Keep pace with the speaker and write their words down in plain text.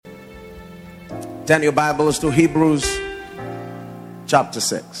Turn your Bibles to Hebrews chapter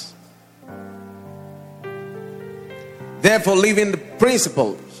 6. Therefore, leaving the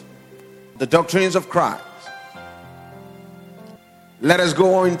principles, the doctrines of Christ, let us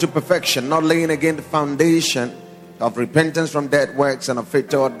go on into perfection, not laying again the foundation of repentance from dead works and of faith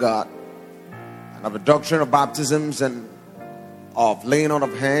toward God, and of the doctrine of baptisms and of laying on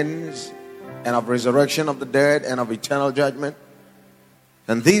of hands and of resurrection of the dead and of eternal judgment.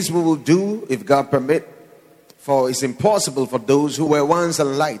 And these we will do if God permit, for it's impossible for those who were once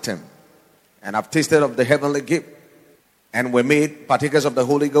enlightened and have tasted of the heavenly gift and were made partakers of the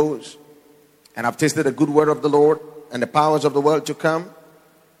Holy Ghost and have tasted the good word of the Lord and the powers of the world to come,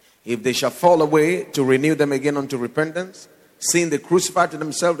 if they shall fall away, to renew them again unto repentance, seeing they crucified to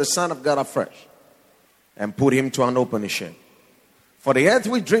themselves the Son of God afresh and put him to an open shame. For the earth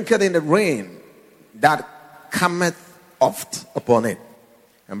which drinketh in the rain that cometh oft upon it,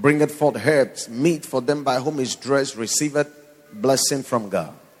 and bringeth forth herbs, meat for them by whom is dressed, receiveth blessing from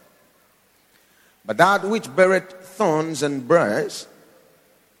God. But that which beareth thorns and briars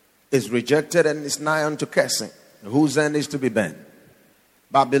is rejected and is nigh unto cursing, whose end is to be burned.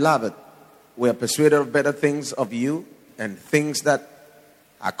 But beloved, we are persuaded of better things of you, and things that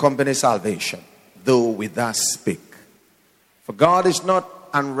accompany salvation, though we thus speak. For God is not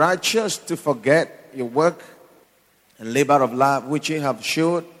unrighteous to forget your work and labor of love which ye have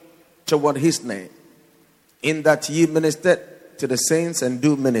showed toward his name, in that ye ministered to the saints and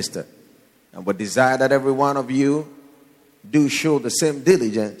do minister, and would desire that every one of you do show the same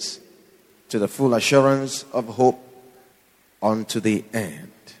diligence to the full assurance of hope unto the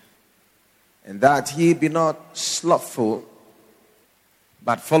end. And that ye be not slothful,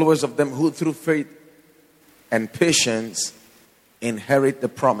 but followers of them who through faith and patience inherit the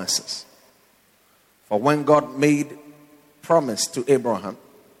promises. For when God made promise to Abraham,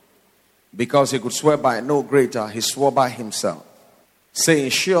 because he could swear by no greater, he swore by himself,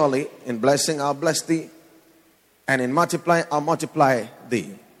 saying, surely in blessing I'll bless thee, and in multiplying I'll multiply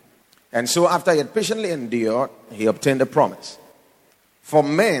thee. And so after he had patiently endured, he obtained the promise. For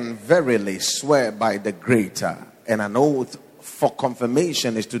men verily swear by the greater, and an oath for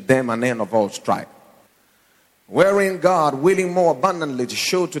confirmation is to them an end of all strife. Wherein God, willing more abundantly to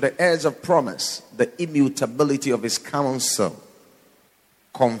show to the heirs of promise the immutability of his counsel,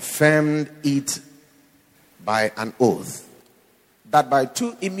 confirmed it by an oath, that by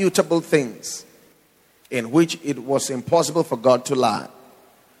two immutable things, in which it was impossible for God to lie,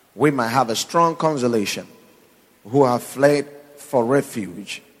 we might have a strong consolation, who have fled for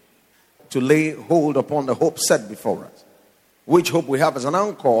refuge, to lay hold upon the hope set before us, which hope we have as an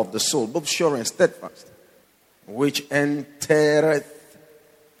anchor of the soul, both sure and steadfast, which entereth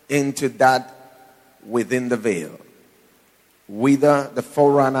into that within the veil, whither the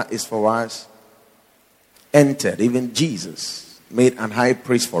forerunner is for us entered, even Jesus, made an high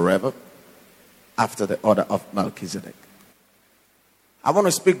priest forever, after the order of Melchizedek. I want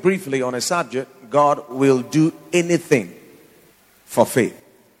to speak briefly on a subject: God will do anything for faith.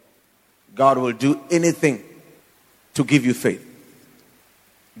 God will do anything to give you faith.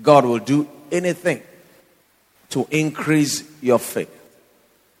 God will do anything to increase your faith.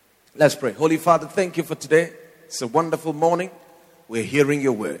 Let's pray. Holy Father, thank you for today. It's a wonderful morning. We're hearing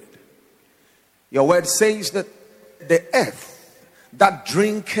your word. Your word says that the earth that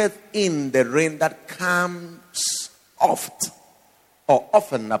drinketh in the rain that comes oft or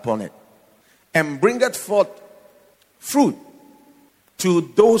often upon it, and bringeth forth fruit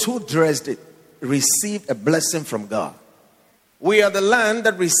to those who dressed it, receive a blessing from God. We are the land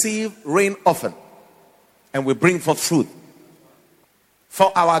that receive rain often, and we bring forth fruit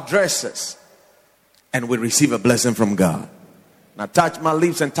for our dresses, and we receive a blessing from God. Now touch my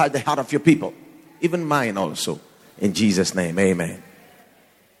lips and touch the heart of your people, even mine also, in Jesus' name, amen.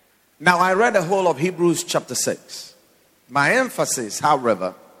 Now I read the whole of Hebrews chapter 6. My emphasis,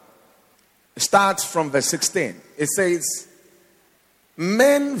 however, starts from verse 16. It says,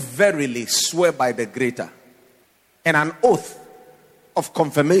 men verily swear by the greater, and an oath of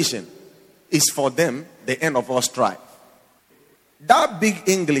confirmation is for them the end of all strife. That big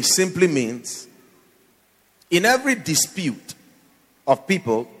English simply means, in every dispute of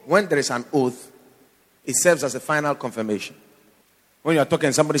people, when there is an oath, it serves as a final confirmation. When you are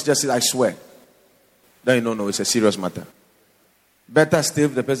talking, somebody just says, I swear. Then you don't know, it's a serious matter. Better still,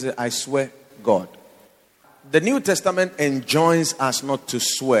 the person says, I swear God. The New Testament enjoins us not to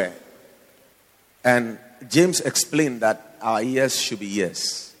swear. And James explained that our yes should be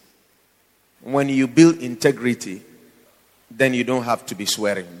yes. When you build integrity, then you don't have to be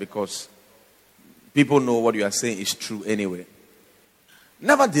swearing, because people know what you are saying is true anyway.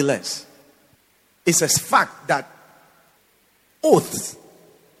 Nevertheless, It's a fact that oaths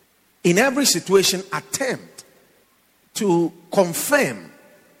in every situation attempt to confirm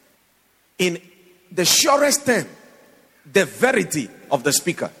in the surest term the verity of the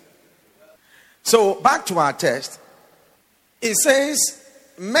speaker. So back to our text. It says,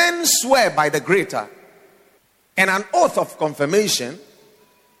 men swear by the greater, and an oath of confirmation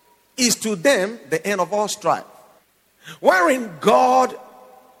is to them the end of all strife. Wherein God,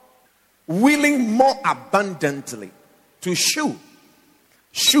 willing more abundantly to shew.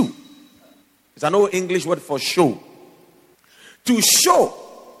 It's an old English word for show. To show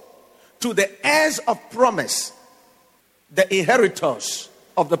to the heirs of promise, the inheritors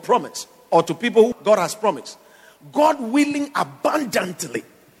of the promise, or to people who God has promised. God willing abundantly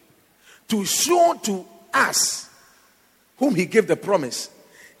to show to us, whom he gave the promise,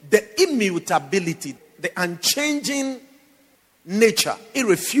 the immutability, the unchanging nature,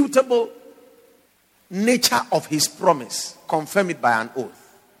 irrefutable nature of his promise. Confirm it by an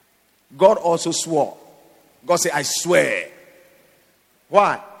oath. God also swore. God said, I swear.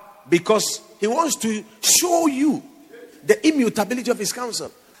 Why? Because he wants to show you the immutability of his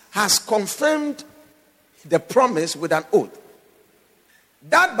counsel. Has confirmed the promise with an oath.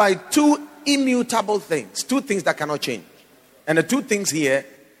 That by two immutable things. Two things that cannot change. And the two things here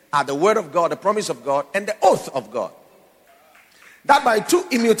are the word of God, the promise of God, and the oath of God. That by two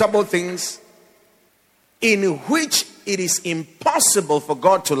immutable things in which it is impossible for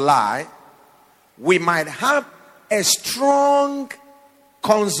God to lie, we might have a strong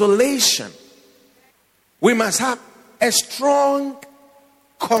consolation. We must have a strong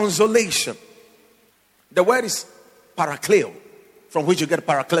consolation. The word is parakleo, from which you get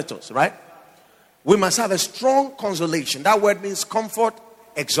parakletos, right? We must have a strong consolation. That word means comfort,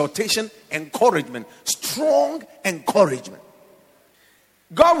 exhortation, encouragement. Strong encouragement.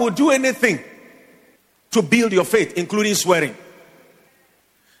 God will do anything to build your faith, including swearing.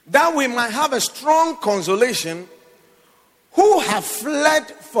 That we might have a strong consolation who have fled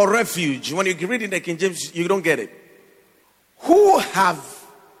for refuge. When you read in the King James, you don't get it. Who have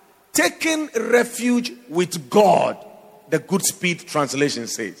taken refuge with God, the Good Speed translation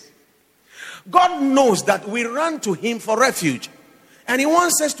says. God knows that we run to him for refuge. And he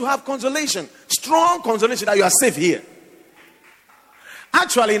wants us to have consolation. Strong consolation that you are safe here.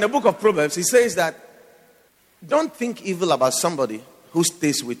 Actually, in the book of Proverbs, he says that don't think evil about somebody who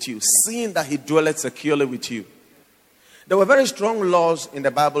stays with you, seeing that he dwelleth securely with you. There were very strong laws in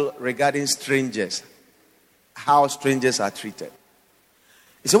the Bible regarding strangers, how strangers are treated.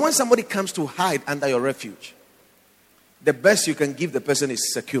 He said, when somebody comes to hide under your refuge, the best you can give the person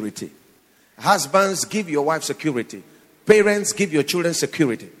is security. Husbands, give your wife security. Parents, give your children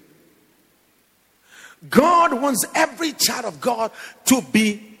security. God wants every child of God to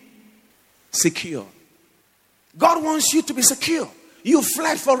be secure. God wants you to be secure. You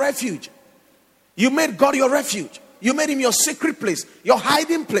fled for refuge. You made God your refuge. You made him your secret place, your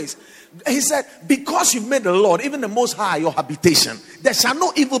hiding place. He said, because you've made the Lord, even the Most High, your habitation, there shall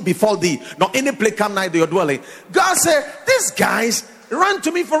no evil befall thee, nor any plague come nigh to your dwelling. God said, these guys run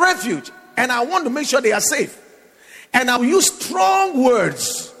to me for refuge, and I want to make sure they are safe. And I will use strong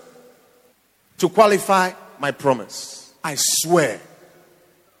words to qualify my promise. I swear.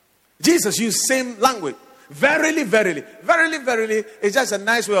 Jesus used same language. Verily, verily. Verily, verily is just a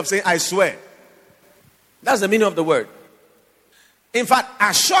nice way of saying I swear. That's the meaning of the word. In fact,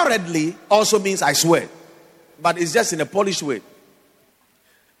 assuredly also means I swear. But it's just in a polished way.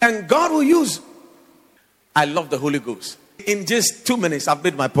 And God will use. I love the Holy Ghost. In just 2 minutes, I've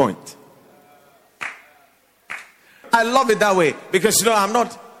made my point. I love it that way. Because, I'm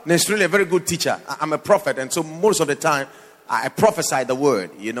not necessarily a very good teacher. I'm a prophet. And so most of the time, I prophesy the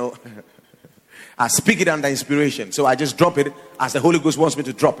word, I speak it under inspiration. So I just drop it as the Holy Ghost wants me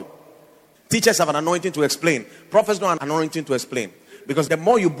to drop it. Teachers have an anointing to explain. Prophets don't have an anointing to explain. Because the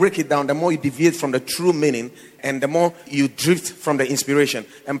more you break it down, the more you deviate from the true meaning, and the more you drift from the inspiration.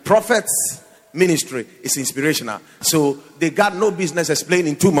 And prophets' ministry is inspirational. So they got no business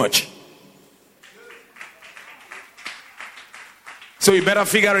explaining too much. So you better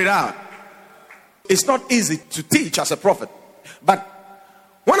figure it out. It's not easy to teach as a prophet. But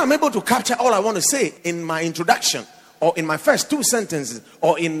when I'm able to capture all I want to say in my introduction, or in my first 2 sentences,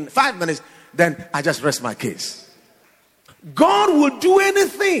 or in 5 minutes, then I just rest my case. God will do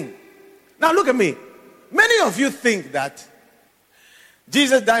anything. Now look at me. Many of you think that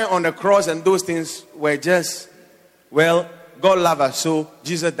Jesus died on the cross and those things were just, God loved us, so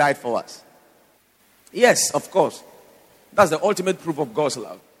Jesus died for us. Yes, of course. That's the ultimate proof of God's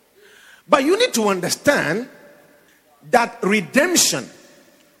love. But you need to understand that redemption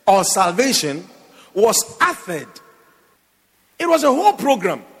or salvation was authored. It was a whole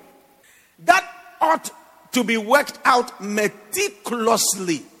program that ought to be worked out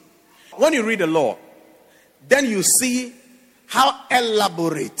meticulously. When you read the law, then you see how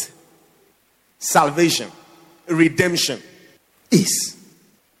elaborate salvation, redemption is.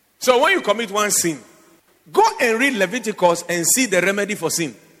 So when you commit one sin, go and read Leviticus and see the remedy for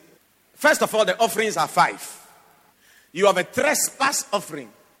sin. First of all, the offerings are 5. You have a trespass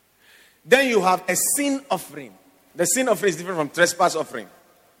offering. Then you have a sin offering. The sin offering is different from trespass offering.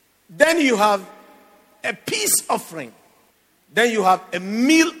 Then you have a peace offering. Then you have a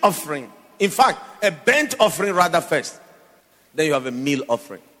meal offering. In fact, a burnt offering rather first. Then you have a meal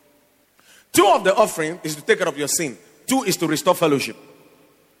offering. 2 of the offering is to take care of your sin. 2 is to restore fellowship.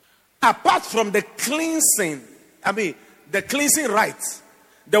 Apart from the cleansing, the cleansing rites,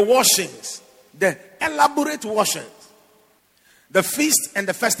 the washings, the elaborate washings, the feasts and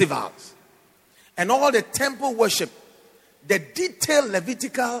the festivals, and all the temple worship, the detailed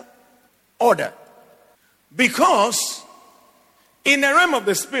Levitical order. Because in the realm of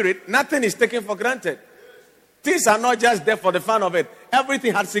the spirit, nothing is taken for granted. Things are not just there for the fun of it.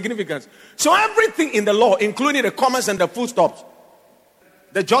 Everything has significance. So everything in the law, including the commas and the full stops,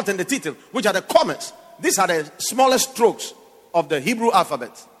 the jot and the tittle, which are the commas. These are the smallest strokes of the Hebrew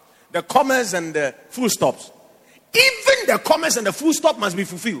alphabet. The commas and the full stops. Even the commas and the full stop must be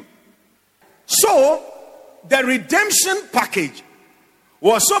fulfilled. So, the redemption package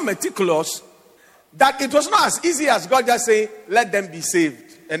was so meticulous that it was not as easy as God just saying, let them be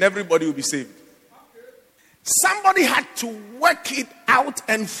saved, and everybody will be saved. Somebody had to work it out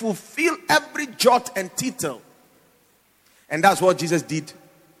and fulfill every jot and tittle. And that's what Jesus did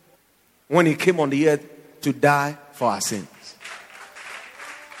when he came on the earth to die for our sins.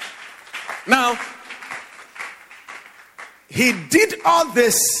 Now, he did all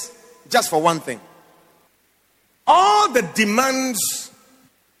this just for one thing. All the demands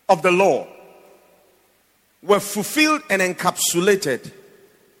of the law were fulfilled and encapsulated.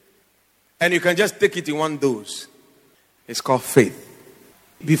 And you can just take it in one dose. It's called faith.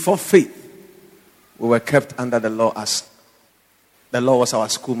 Before faith, we were kept under the law as the law was our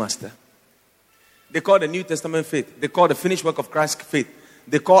schoolmaster. They call the New Testament faith. They call the finished work of Christ faith.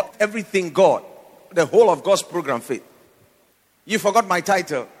 They call everything God, the whole of God's program, faith. You forgot my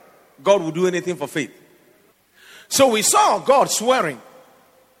title. God will do anything for faith. So we saw God swearing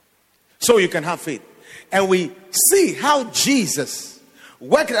so you can have faith. And we see how Jesus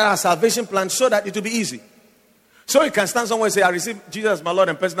worked out our salvation plan so that it will be easy. So you can stand somewhere and say, I received Jesus as my Lord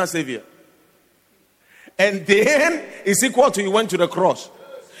and personal Savior. And then it's equal to you went to the cross.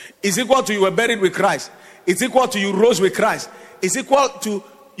 It's equal to you were buried with Christ. It's equal to you rose with Christ. It's equal to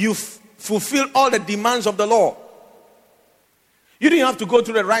you fulfill all the demands of the law. You didn't have to go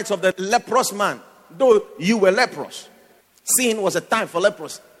through the rites of the leprous man, though you were leprous. Sin was a time for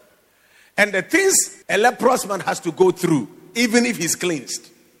leprosy. And the things a leprous man has to go through, even if he's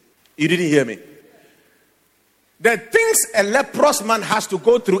cleansed. You didn't hear me. The things a leprous man has to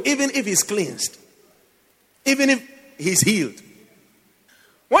go through, even if he's cleansed, even if he's healed.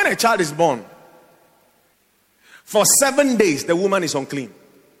 When a child is born, for 7 days, the woman is unclean.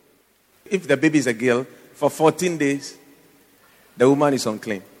 If the baby is a girl, for 14 days, the woman is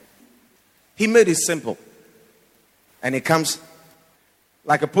unclean. He made it simple. And it comes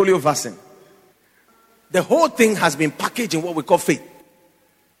like a polio vaccine. The whole thing has been packaged in what we call faith.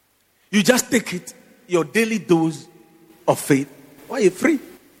 You just take it, your daily dose of faith. Why are you free?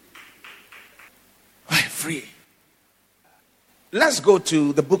 Why are you free? Let's go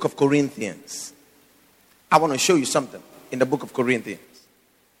to the book of Corinthians. I want to show you something in the book of Corinthians.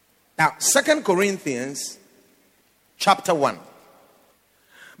 Now, 2 Corinthians chapter 1.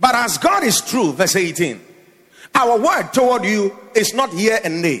 But as God is true, verse 18, our word toward you is not yea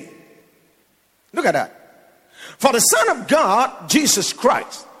and nay. Look at that. For the Son of God, Jesus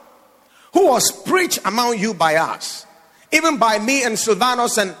Christ, who was preached among you by us, even by me and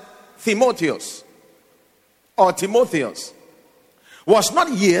Silvanus and Timotheus, was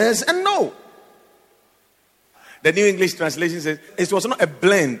not yes and no. The New English Translation says it was not a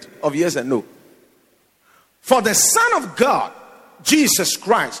blend of yes and no. For the Son of God, Jesus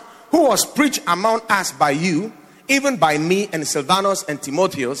Christ, who was preached among us by you, even by me and Silvanus and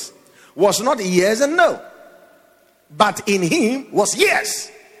Timotheus, was not yes and no, but in him was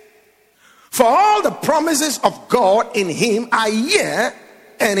yes. For all the promises of God in him are yea,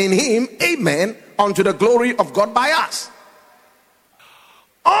 and in him amen, unto the glory of God by us.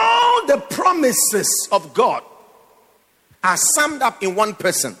 All the promises of God are summed up in one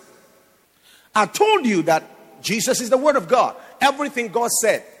person. I told you that Jesus is the Word of God. Everything God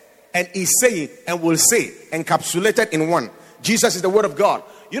said and is saying and will say, encapsulated in one. Jesus is the word of God.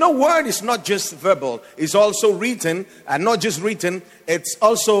 You know, word is not just verbal, it's also written, and not just written, it's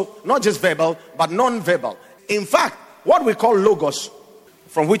also not just verbal, but non-verbal. In fact, what we call logos,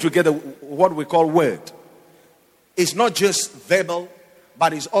 from which we get what we call word, is not just verbal,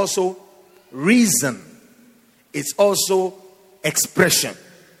 but it's also reason. It's also expression.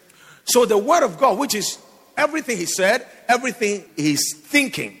 So the word of God, which is everything he said, everything he's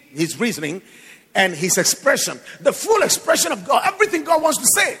thinking, his reasoning, and his expression, the full expression of God, everything God wants to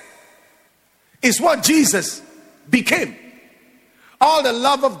say, is what Jesus became. All the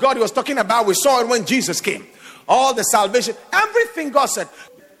love of God he was talking about, we saw it when Jesus came. All the salvation, everything God said.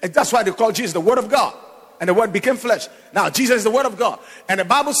 And that's why they call Jesus the word of God. And the word became flesh. Now, Jesus is the word of God. And the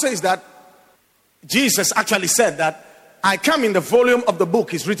Bible says that Jesus actually said that, I come in the volume of the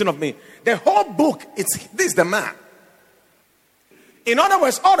book is written of me. The whole book, this is the man. In other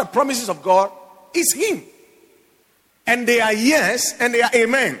words, all the promises of God is him. And they are yes and they are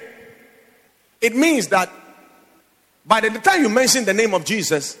amen. It means that by the time you mention the name of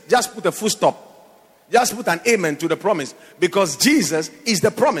Jesus, just put a full stop. Just put an amen to the promise. Because Jesus is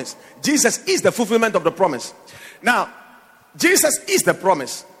the promise. Jesus is the fulfillment of the promise. Now, Jesus is the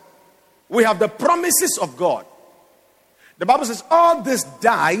promise. We have the promises of God. The Bible says, all this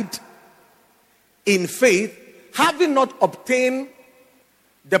died in faith, having not obtained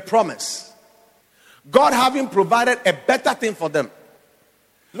the promise. God having provided a better thing for them.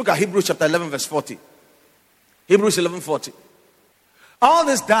 Look at Hebrews chapter 11 verse 40. Hebrews 11:40. All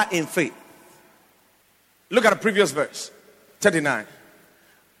this died in faith. Look at the previous verse, 39.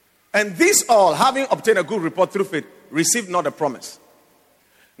 And these all, having obtained a good report through faith, received not the promise.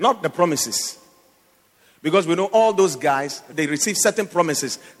 Not the promises. Because we know all those guys, they received certain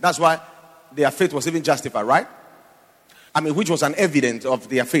promises. That's why their faith was even justified, right? I mean, which was an evidence of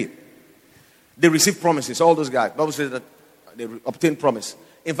their faith. They received promises, all those guys. The Bible says that they obtained promise.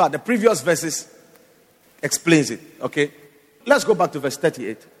 In fact, the previous verses explains it, okay? Let's go back to verse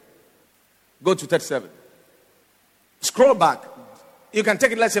 38. Go to 37. Scroll back. You can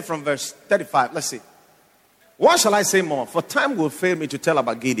take it, let's say, from verse 35. Let's see. What shall I say more? For time will fail me to tell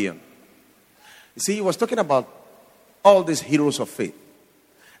about Gideon. You see, he was talking about all these heroes of faith.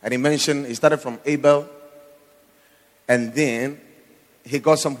 And he started from Abel. And then he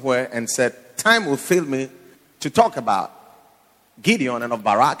got somewhere and said, time will fail me to talk about Gideon and of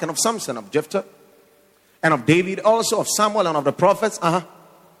Barak and of Samson, of Jephthah and of David, also of Samuel and of the prophets.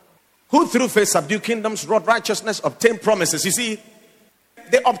 Who through faith subdued kingdoms, wrought righteousness, obtained promises. You see,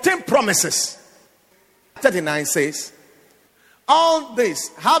 they obtained promises. 39 says, all this,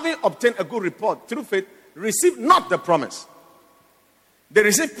 having obtained a good report through faith, received not the promise. They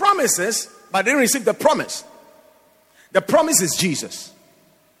received promises, but they didn't receive the promise. The promise is Jesus.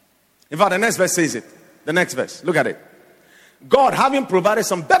 In fact, the next verse says it. The next verse, look at it. God having provided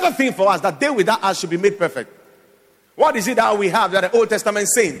some better thing for us, that they without us should be made perfect. What is it that we have that the Old Testament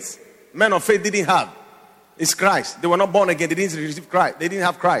saints, men of faith, didn't have? It's Christ. They were not born again. They didn't receive Christ. They didn't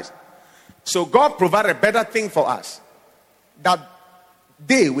have Christ. So God provided a better thing for us, that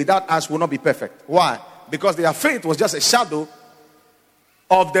they without us will not be perfect. Why? Because their faith was just a shadow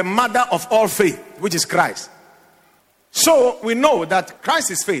of the mother of all faith, which is Christ. So we know that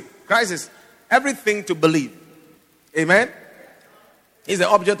Christ is faith. Christ is everything to believe. Amen. He's the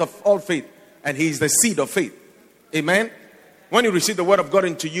object of all faith, and he is the seed of faith. Amen. When you receive the word of God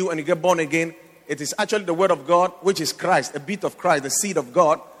into you and you get born again, it is actually the word of God, which is Christ, a bit of Christ, the seed of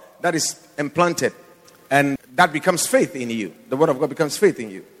God that is implanted, and that becomes faith in you. The word of God becomes faith in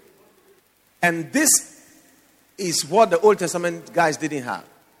you. And this is what the Old Testament guys didn't have.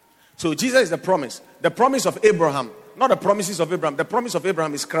 So Jesus is the promise of Abraham, not the promises of Abraham. The promise of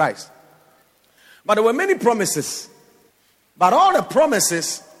Abraham is Christ. But there were many promises. But all the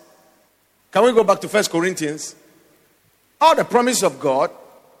promises, can we go back to 1 Corinthians? All the promises of God,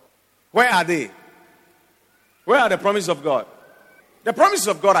 where are they? Where are the promises of God? The promises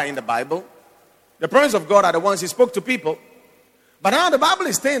of God are in the Bible. The promises of God are the ones he spoke to people. But now the Bible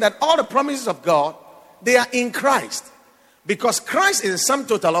is saying that all the promises of God, they are in Christ. Because Christ is the sum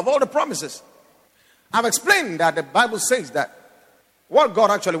total of all the promises. I've explained that the Bible says that what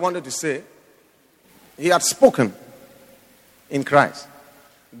God actually wanted to say, he had spoken in Christ.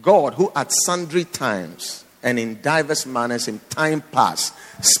 God, who at sundry times and in diverse manners in time past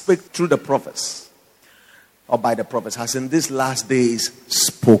spake through the prophets, or by the prophets, has in these last days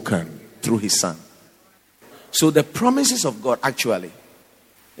spoken through his Son. So the promises of God actually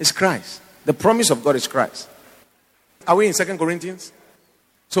is Christ. The promise of God is Christ. Are we in 2 Corinthians?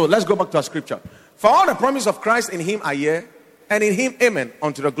 So let's go back to our scripture. For all the promise of Christ in him are yea, and in him, amen,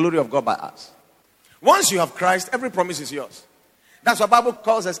 unto the glory of God by us. Once you have Christ, every promise is yours. That's what the Bible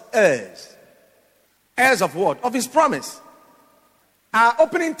calls us heirs. Heirs of what? Of his promise. Our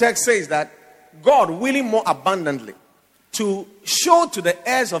opening text says that God willing more abundantly to show to the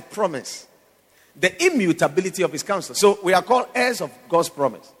heirs of promise the immutability of his counsel. So we are called heirs of God's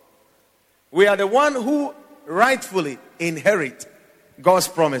promise. We are the one who rightfully inherit God's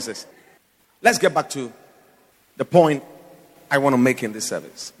promises. Let's get back to the point I want to make in this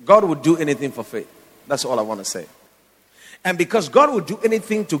service. God would do anything for faith. That's all I want to say. And because God would do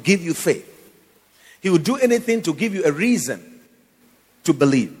anything to give you faith, he would do anything to give you a reason to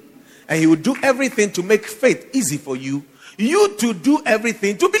believe. And he would do everything to make faith easy for you. You to do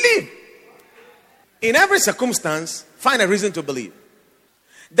everything to believe. In every circumstance, find a reason to believe.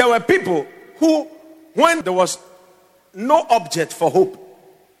 There were people who, when there was no object for hope,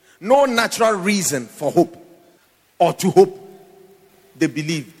 no natural reason for hope or to hope, they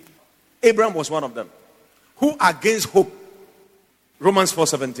believed. Abraham was one of them. Who against hope? Romans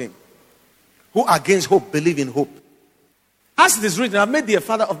 4:17. Who against hope believe in hope. As it is written, I've made thee a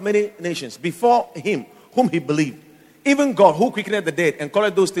father of many nations before him whom he believed. Even God who quickened the dead and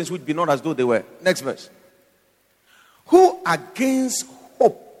called those things which be not as though they were. Next verse. Who against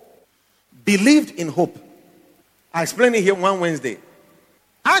hope believed in hope. I explained it here one Wednesday.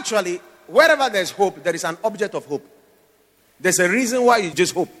 Actually, wherever there's hope, there is an object of hope. There's a reason why you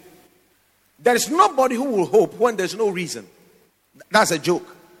just hope. There is nobody who will hope when there's no reason. That's a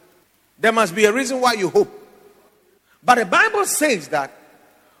joke. There must be a reason why you hope. But the Bible says that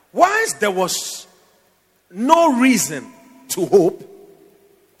whilst there was no reason to hope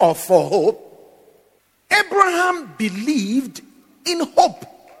or for hope, Abraham believed in hope.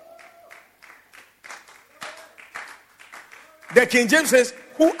 The King James says,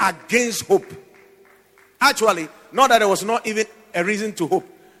 who against hope? Actually, not that there was not even a reason to hope.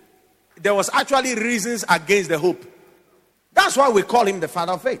 There was actually reasons against the hope. That's why we call him the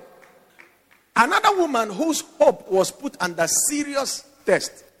father of faith. Another woman whose hope was put under serious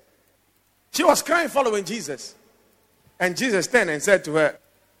test. She was crying following Jesus. And Jesus turned and said to her,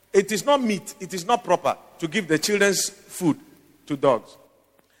 it is not meet, it is not proper to give the children's food to dogs.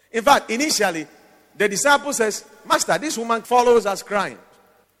 In fact, initially, the disciple says, Master, this woman follows us crying.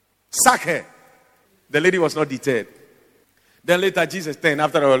 Sack her. The lady was not deterred. Then later Jesus turned,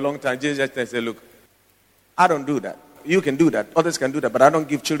 after a long time, Jesus turned and said, look, I don't do that. You can do that. Others can do that. But I don't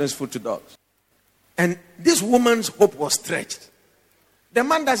give children's food to dogs. And this woman's hope was stretched. The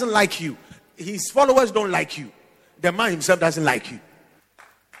man doesn't like you. His followers don't like you. The man himself doesn't like you.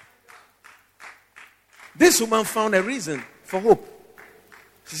 This woman found a reason for hope.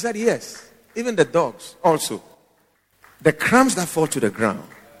 She said, yes, even the dogs also. The crumbs that fall to the ground,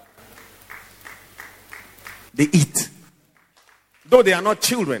 they eat. Though they are not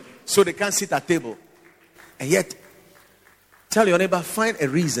children, so they can't sit at table. And yet, tell your neighbor, find a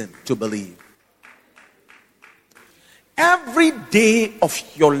reason to believe. Every day of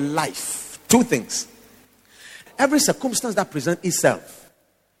your life, two things. Every circumstance that presents itself,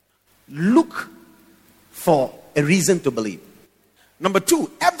 look for a reason to believe. Number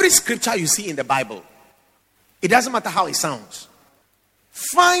two, every scripture you see in the Bible, it doesn't matter how it sounds.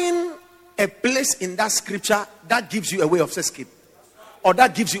 Find a place in that scripture that gives you a way of escape or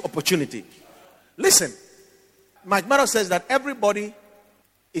that gives you opportunity. Listen, Mike Murrow says that everybody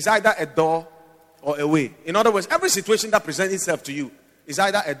is either a door or a way. In other words, every situation that presents itself to you is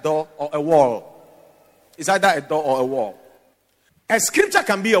either a door or a wall. It's either a door or a wall. A scripture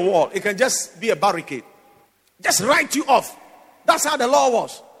can be a wall. It can just be a barricade. Just write you off. That's how the law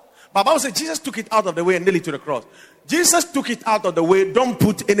was. But Bible says Jesus took it out of the way and nailed it to the cross. Jesus took it out of the way. Don't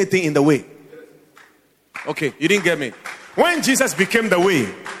put anything in the way. Okay, you didn't get me. When Jesus became the way,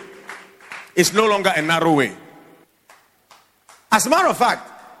 it's no longer a narrow way. As a matter of fact,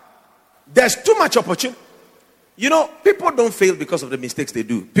 there's too much opportunity. You know, people don't fail because of the mistakes they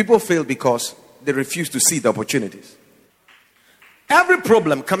do. People fail because they refuse to see the opportunities. Every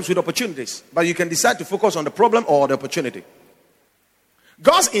problem comes with opportunities, but you can decide to focus on the problem or the opportunity.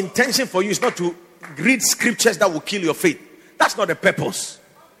 God's intention for you is not to read scriptures that will kill your faith. That's not the purpose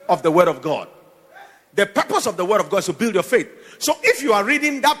of the word of God. The purpose of the word of God is to build your faith. So if you are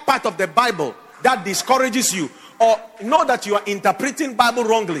reading that part of the Bible that discourages you, or know that you are interpreting Bible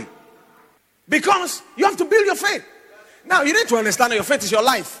wrongly, because you have to build your faith. Now you need to understand that your faith is your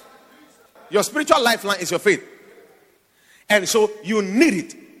life. Your spiritual lifeline is your faith. And so you need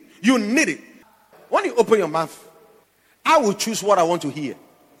it. You need it. When you open your mouth, I will choose what I want to hear.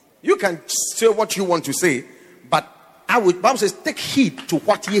 You can say what you want to say, but I will. Bible says, take heed to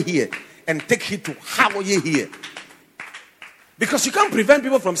what ye hear, and take heed to how ye hear. Because you can't prevent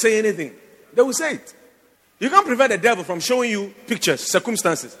people from saying anything. They will say it. You can't prevent the devil from showing you pictures,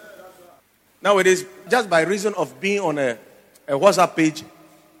 circumstances. Nowadays, just by reason of being on a WhatsApp page,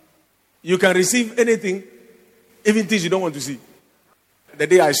 you can receive anything, even things you don't want to see. The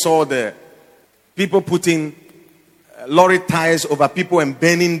day I saw the people putting lorry tires over people and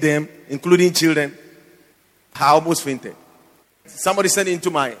burning them, including children, I almost fainted. Somebody sent it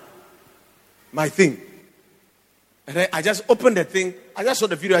into my thing. And then I just opened the thing. I just saw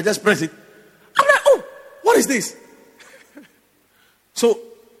the video. I just pressed it. I'm like, oh, what is this? So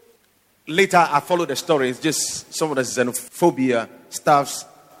later I followed the story. It's just some of the xenophobia stuffs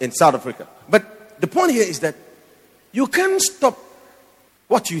in South Africa. But the point here is that you can't stop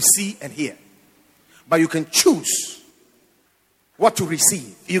what you see and hear, but you can choose what to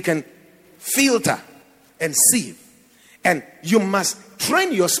receive. You can filter and sieve. And you must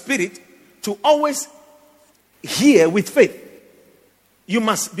train your spirit to always hear with faith. You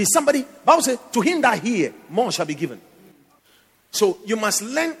must be somebody, Bible says, to him that hear, more shall be given. So you must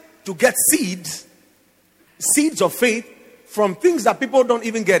learn to get seeds of faith from things that people don't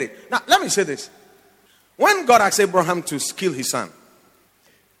even get it. Now, let me say this. When God asked Abraham to kill his son,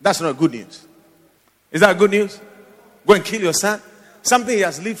 that's not good news. Is that good news? Go and kill your son? Something he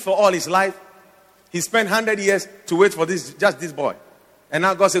has lived for all his life. He spent 100 years to wait for just this boy. And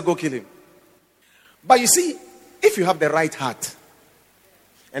now God said, go kill him. But you see, if you have the right heart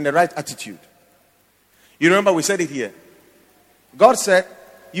and the right attitude, you remember we said it here. God said,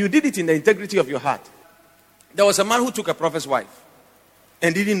 you did it in the integrity of your heart. There was a man who took a prophet's wife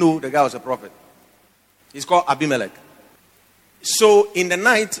and didn't know the guy was a prophet. He's called Abimelech. So in the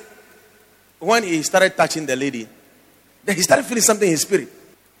night, when he started touching the lady, then he started feeling something in his spirit.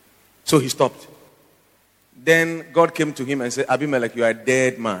 So he stopped. Then God came to him and said, Abimelech, you are a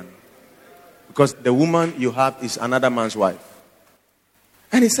dead man. Because the woman you have is another man's wife.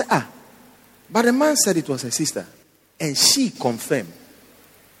 And he said, but the man said it was her sister. And she confirmed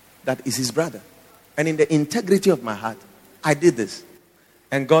that is his brother. And in the integrity of my heart, I did this.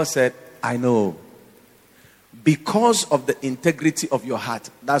 And God said, I know. Because of the integrity of your heart,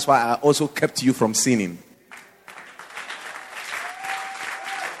 that's why I also kept you from sinning.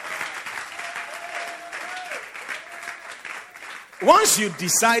 Once you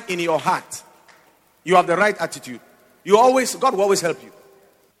decide in your heart, you have the right attitude, God will always help you.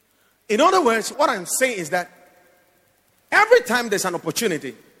 In other words, what I'm saying is that every time there's an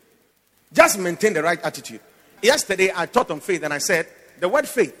opportunity, just maintain the right attitude. Yesterday, I taught on faith and I said, the word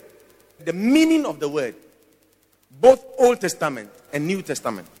faith, the meaning of the word, both Old Testament and New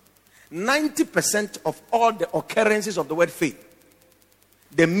Testament, 90% of all the occurrences of the word faith,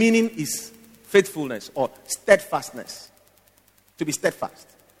 the meaning is faithfulness or steadfastness. To be steadfast,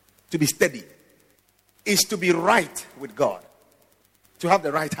 to be steady, is to be right with God, to have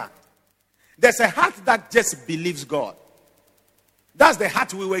the right heart. There's a heart that just believes God. That's the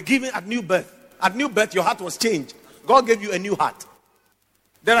heart we were given at new birth. At new birth, your heart was changed. God gave you a new heart.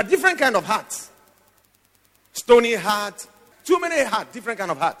 There are different kind of hearts. Stony heart, too many hearts, different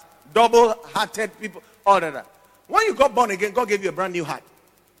kind of heart. Double-hearted people, all that. When you got born again, God gave you a brand new heart.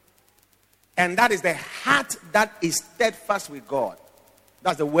 And that is the heart that is steadfast with God.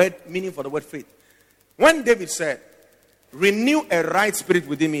 That's the word, meaning for the word faith. When David said, renew a right spirit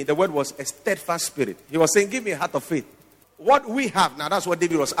within me, the word was a steadfast spirit. He was saying, give me a heart of faith. What we have now, that's what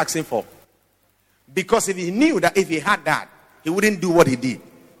David was asking for. Because if he knew that if he had that, he wouldn't do what he did.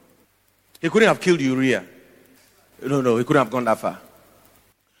 He couldn't have killed Uriah. No, he couldn't have gone that far.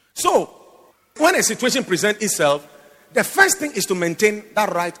 So, when a situation presents itself, the first thing is to maintain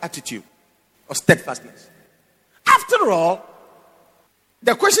that right attitude of steadfastness. After all,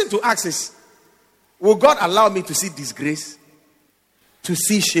 the question to ask is, will God allow me to see disgrace? To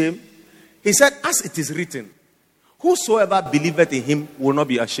see shame? He said, as it is written, whosoever believeth in him will not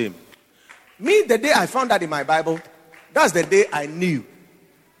be ashamed. Me, the day I found that in my Bible, that's the day I knew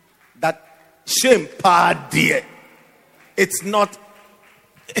that shame, dear. It's not.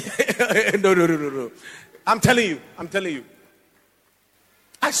 No. I'm telling you.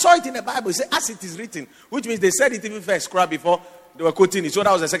 I saw it in the Bible. It said, as it is written. Which means they said it even first, scribe, before they were quoting it. So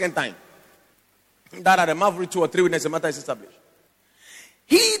that was the second time. That at the mouth of 2 or 3 witnesses, the matter is established.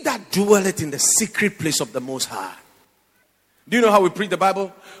 He that dwelleth in the secret place of the Most High. Do you know how we preach the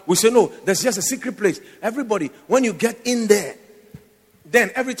Bible? We say, no, there's just a secret place. Everybody, when you get in there,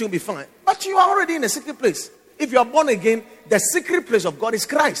 then everything will be fine. But you are already in a secret place. If you are born again, the secret place of God is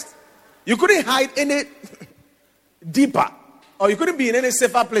Christ. You couldn't hide any deeper, or you couldn't be in any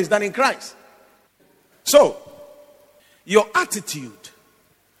safer place than in Christ. So, your attitude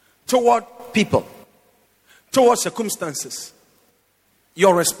toward people, toward circumstances,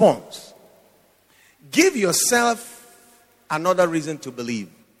 your response. Give yourself another reason to believe.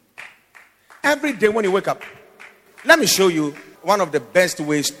 Every day when you wake up, let me show you one of the best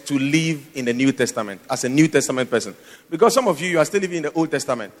ways to live in the New Testament as a New Testament person. Because some of you are still living in the Old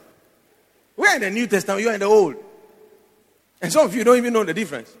Testament. We're in the New Testament, you're in the Old. And some of you don't even know the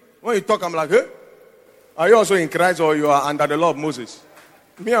difference. When you talk, I'm like, hey, are you also in Christ or you are under the law of Moses?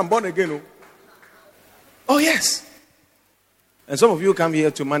 Me, I'm born again. Oh, yes. And some of you come here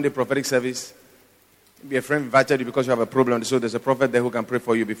to Monday prophetic service. Be a friend invited you because you have a problem. So there's a prophet there who can pray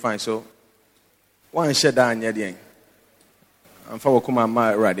for you, be fine. So, one share down here.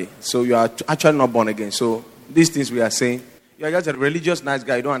 So you are actually not born again. So these things we are saying, you are just a religious nice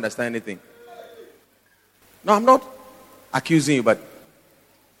guy. You don't understand anything. No, I'm not accusing you, but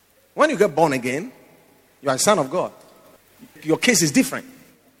when you get born again, you are a son of God. Your case is different.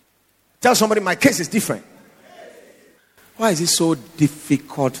 Tell somebody, my case is different. Why is it so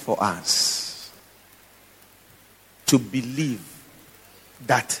difficult for us to believe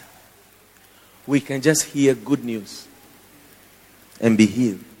that we can just hear good news and be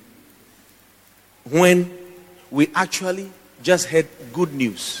healed, when we actually just heard good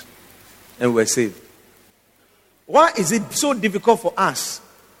news and were saved? Why is it so difficult for us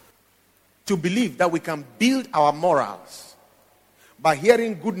to believe that we can build our morals by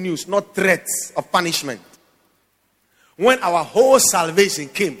hearing good news, not threats of punishment, when our whole salvation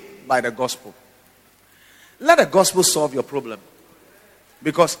came by the gospel? Let the gospel solve your problem,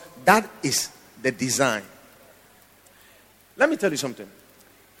 because that is the design. Let me tell you something.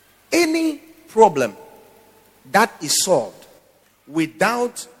 Any problem that is solved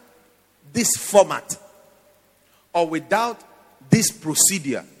without this format or without this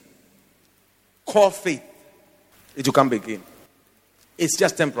procedure called faith, it will come again. It's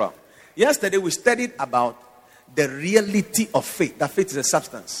just temporal. Yesterday we studied about the reality of faith. That faith is a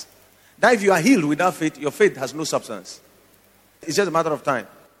substance. That if you are healed without faith, your faith has no substance. It's just a matter of time.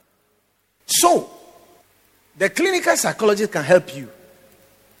 So, the clinical psychologist can help you,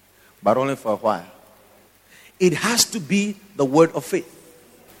 but only for a while. It has to be the word of faith,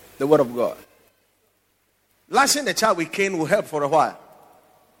 the word of God. Lashing the child with cane will help for a while,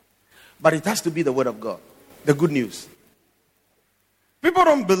 but it has to be the word of God, the good news. People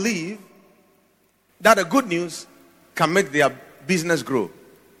don't believe that the good news can make their business grow.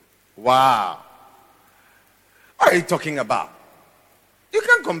 Wow. What are you talking about? You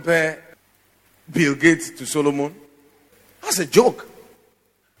can't compare Bill Gates to Solomon. That's a joke.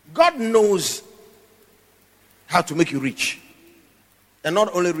 God knows how to make you rich. And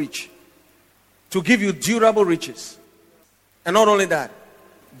not only rich, to give you durable riches. And not only that,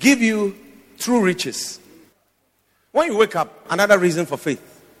 give you true riches. When you wake up, another reason for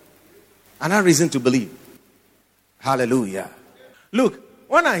faith. Another reason to believe. Hallelujah. Look,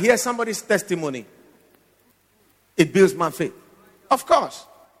 when I hear somebody's testimony, it builds my faith. Of course.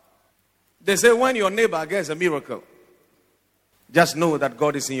 They say when your neighbor gets a miracle, just know that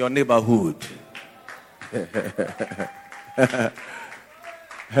God is in your neighborhood.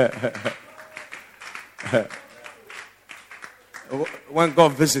 When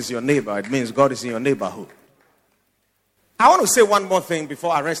God visits your neighbor, it means God is in your neighborhood. I want to say one more thing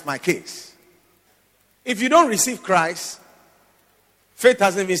before I rest my case. If you don't receive Christ, faith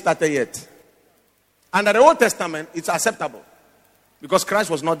hasn't even started yet. Under the Old Testament, it's acceptable because Christ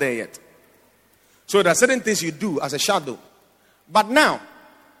was not there yet. So there are certain things you do as a shadow. But now,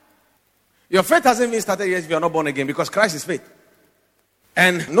 your faith hasn't even started yet if you are not born again, because Christ is faith.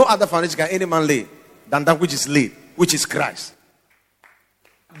 And no other foundation can any man lay than that which is laid, which is Christ.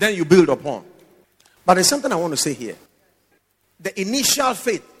 Then you build upon. But there's something I want to say here. The initial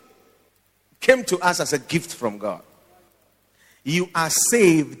faith came to us as a gift from God. You are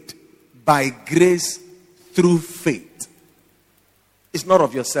saved by grace through faith. It's not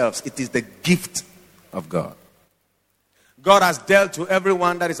of yourselves. It is the gift of God. God has dealt to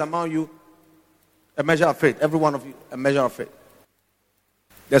everyone that is among you a measure of faith. Every one of you a measure of faith.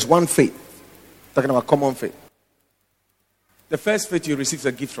 There's one faith. Talking about common faith. The first faith you receive is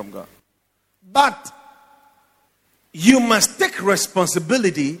a gift from God. But you must take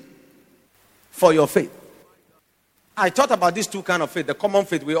responsibility for your faith. I thought about these two kinds of faith. The common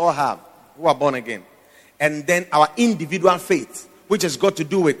faith we all have who are born again. And then our individual faith, which has got to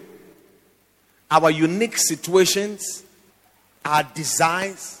do with our unique situations, our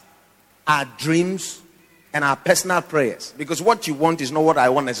desires, our dreams, and our personal prayers. Because what you want is not what I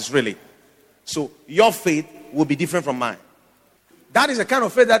want necessarily. So your faith will be different from mine. That is a kind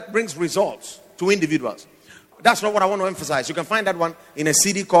of faith that brings results to individuals. That's not what I want to emphasize. You can find that one in a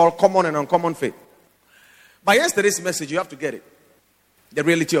CD called Common and Uncommon Faith. By yesterday's message, you have to get it. The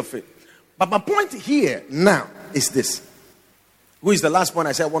reality of faith. But my point here now is this. Who is the last point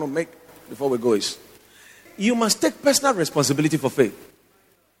I said I want to make before we go is, you must take personal responsibility for faith.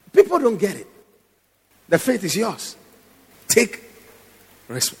 People don't get it. The faith is yours. Take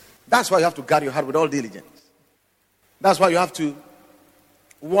responsibility. That's why you have to guard your heart with all diligence. That's why you have to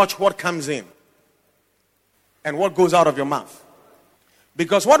watch what comes in and what goes out of your mouth.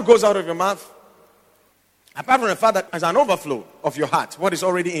 Because what goes out of your mouth, apart from the fact that as an overflow of your heart, what is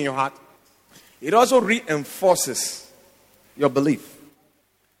already in your heart, it also reinforces your belief.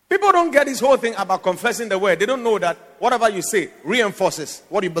 People don't get this whole thing about confessing the word. They don't know that whatever you say reinforces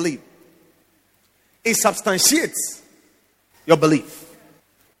what you believe. It substantiates your belief.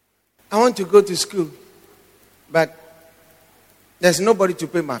 I want to go to school, but there's nobody to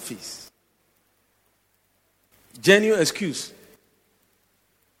pay my fees. Genuine excuse.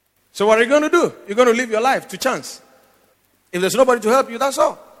 So what are you going to do? You're going to live your life to chance. If there's nobody to help you, that's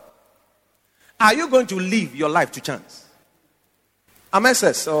all. Are you going to live your life to chance? I'm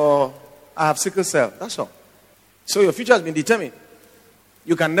SS or I have sickle cell. That's all. So your future has been determined.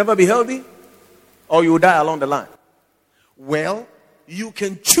 You can never be healthy or you will die along the line. Well, you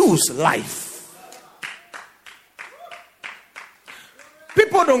can choose life.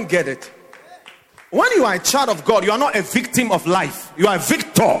 People don't get it. When you are a child of God, you are not a victim of life. You are a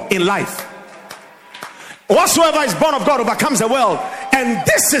victor in life. Whatsoever is born of God overcomes the world. And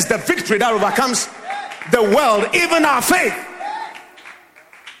this is the victory that overcomes the world, even our faith.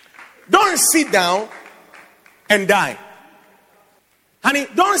 Don't sit down and die. Honey,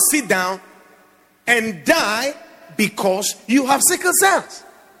 don't sit down and die because you have sickle cells.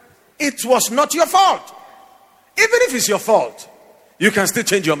 It was not your fault. Even if it's your fault, you can still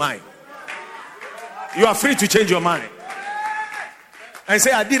change your mind. You are free to change your mind and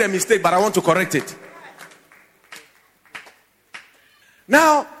say, I did a mistake, but I want to correct it.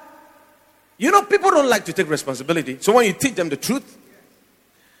 Now, you know, people don't like to take responsibility. So when you teach them the truth,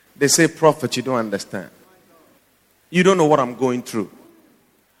 they say, Prophet, you don't understand. You don't know what I'm going through.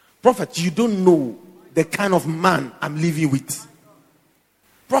 Prophet, you don't know the kind of man I'm living with.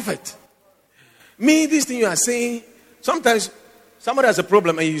 Prophet, me, this thing you are saying, sometimes somebody has a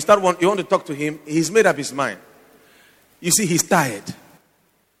problem and you want to talk to him, he's made up his mind. You see, he's tired.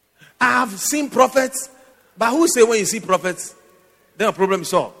 I have seen prophets, but who say when you see prophets, then a problem is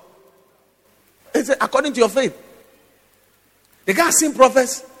solved? It's according to your faith. The guy seen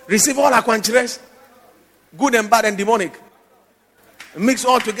prophets, receive all aquanchires, good and bad and demonic, mix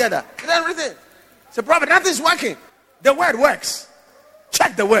all together. Everything. It's a prophet, nothing's working. The word works.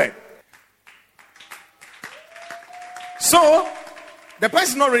 Check the word. So, the person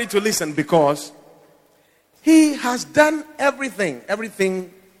is not ready to listen because he has done everything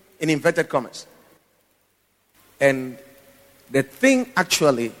in inverted commas. And the thing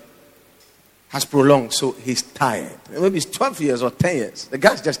actually has prolonged, so he's tired. Maybe it's 12 years or 10 years. The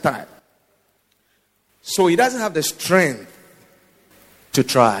guy's just tired. So he doesn't have the strength to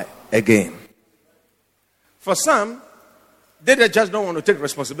try again. For some, they just don't want to take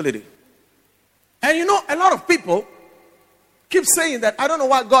responsibility. And you know, a lot of people keep saying that, I don't know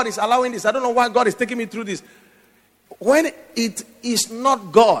why God is allowing this. I don't know why God is taking me through this. When it is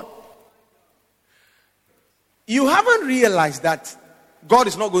not God. You haven't realized that God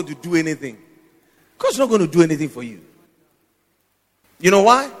is not going to do anything. God's not going to do anything for you. You know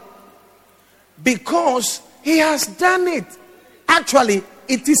why? Because He has done it. Actually,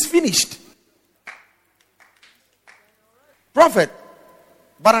 it is finished. Prophet,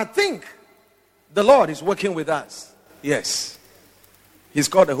 but I think the Lord is working with us. Yes. He's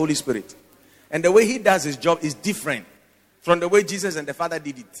called the Holy Spirit. And the way He does His job is different from the way Jesus and the Father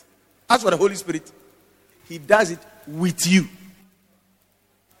did it. As for the Holy Spirit, He does it with you.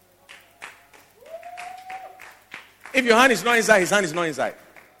 If your hand is not inside, His hand is not inside.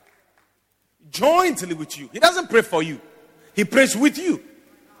 Jointly with you. He doesn't pray for you. He prays with you.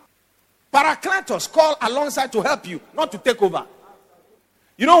 Parakletos, call alongside to help you, not to take over.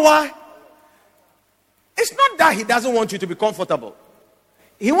 You know why? It's not that He doesn't want you to be comfortable.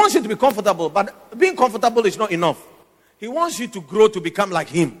 He wants you to be comfortable, but being comfortable is not enough. He wants you to grow to become like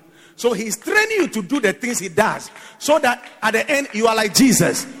Him. So He's training you to do the things He does, so that at the end you are like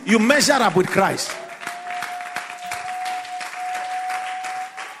Jesus. You measure up with Christ.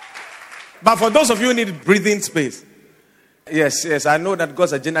 But for those of you who need breathing space, yes, I know that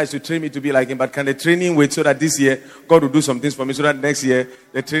God's agenda is to train me to be like Him, but can the training wait so that this year God will do some things for me so that next year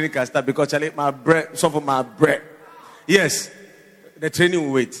the training can start? Because my breath, some of my breath. Yes, the training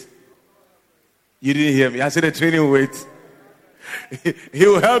will wait. You didn't hear me. I said the training will wait. He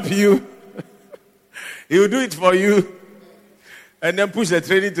will help you. He will do it for you. and then push the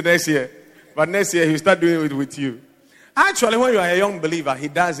training to next year. But next year, he'll start doing it with you. Actually, when you are a young believer, he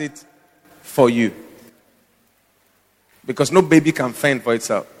does it for you. Because no baby can fend for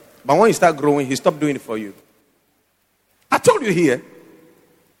itself. But when you start growing, he stops doing it for you. I told you here.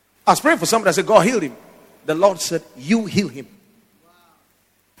 I was praying for somebody. I said, God, heal him. The Lord said, you heal him.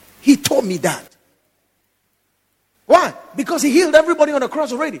 He told me that. Why? Because he healed everybody on the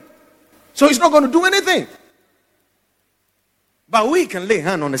cross already. So he's not going to do anything. But we can lay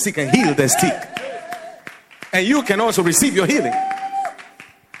hand on the sick and heal the sick. And you can also receive your healing.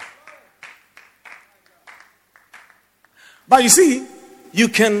 But you see, you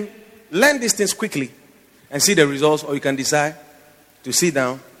can learn these things quickly and see the results, or you can decide to sit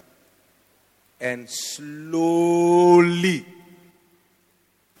down and slowly.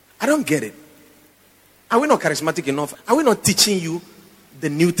 I don't get it. Are we not charismatic enough? Are we not teaching you the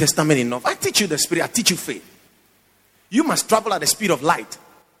New Testament enough? I teach you the Spirit, I teach you faith. You must travel at the speed of light.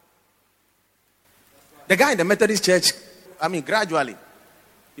 The guy in the Methodist church, gradually,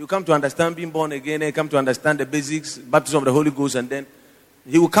 you come to understand being born again, and come to understand the basics, baptism of the Holy Ghost, and then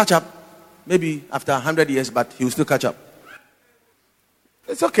he will catch up, maybe after 100 years, but he will still catch up.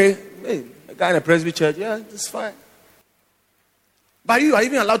 It's okay. Hey, a guy in a Presby church, yeah, it's fine. But you are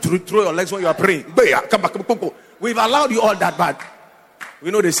even allowed to throw your legs when you are praying. Come back. We've allowed you all that, but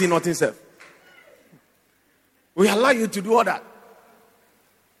we know they see nothing, sir. We allow you to do all that.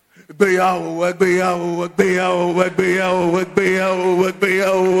 Pray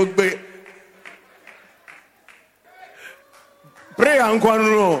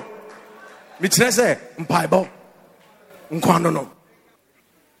ankwano. Mitrese mpaibo. Nkwano.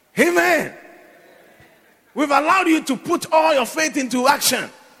 Amen. We've allowed you to put all your faith into action.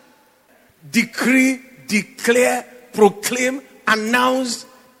 Decree, declare, proclaim, announce.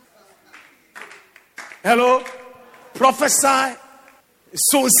 Hello? Prophesy.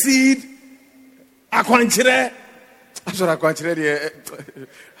 Sow seed. Akwanchire. I'm sorry, akwanchire.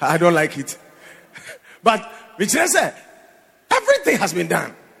 I don't like it. But everything has been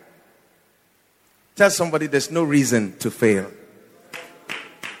done. Tell somebody there's no reason to fail.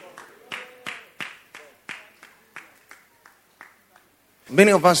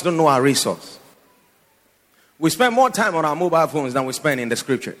 Many of us don't know our resource. We spend more time on our mobile phones than we spend in the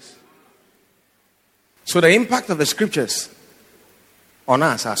scriptures. So the impact of the scriptures on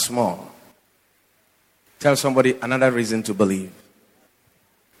us are small. Tell somebody another reason to believe.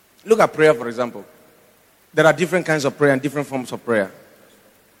 Look at prayer, for example. There are different kinds of prayer and different forms of prayer.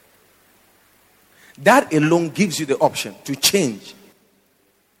 That alone gives you the option to change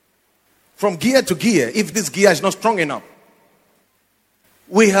from gear to gear if this gear is not strong enough.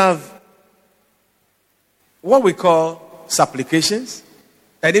 We have what we call supplications,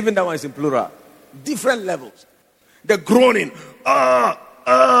 and even that one is in plural. Different levels. The groaning,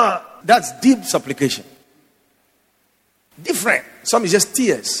 that's deep supplication. Different. Some is just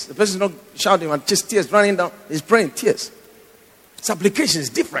tears. The person is not shouting, but just tears running down. He's praying, tears. Supplication is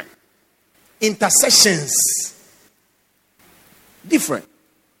different. Intercessions, different.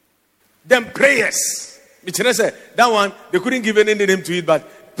 Then prayers. That one, they couldn't give any name to it,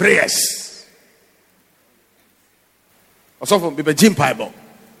 but prayers. Also from people, Jim Bible.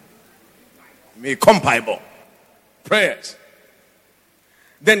 Me come Bible. Prayers.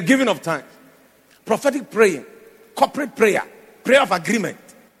 Then giving of thanks. Prophetic praying. Corporate prayer. Prayer of agreement.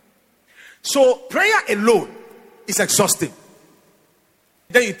 So prayer alone is exhaustive.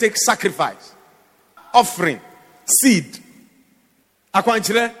 Then you take sacrifice. Offering. Seed.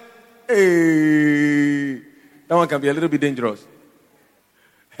 Akwanchire. Hey, that one can be a little bit dangerous.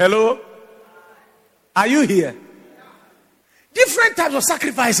 Hello? Are you here? Different types of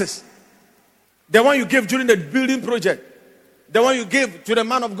sacrifices. The one you gave during the building project. The one you gave to the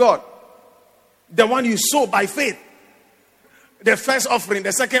man of God. The one you sow by faith. The first offering,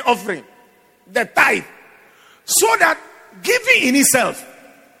 the second offering. The tithe. So that giving in itself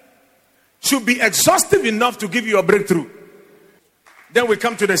should be exhaustive enough to give you a breakthrough. Then we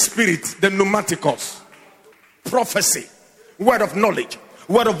come to the spirit, the pneumaticos, prophecy, word of knowledge,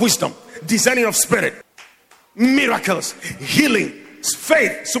 word of wisdom, discerning of spirit, miracles, healing,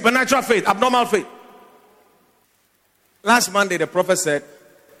 faith, supernatural faith, abnormal faith. Last Monday, the prophet said,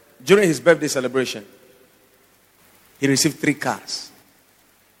 during his birthday celebration, he received 3 cars.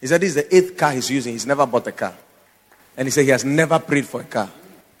 He said this is the 8th car he's using. He's never bought a car. And he said he has never prayed for a car.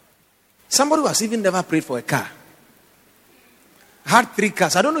 Somebody who has even never prayed for a car had 3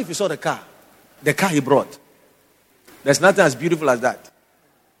 cars. I don't know if you saw the car. The car he brought. There's nothing as beautiful as that.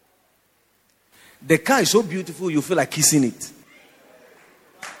 The car is so beautiful you feel like kissing it.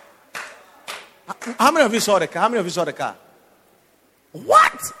 How many of you saw the car? How many of you saw the car?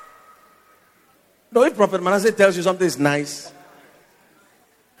 What? No, if Prophet Manasseh tells you something is nice,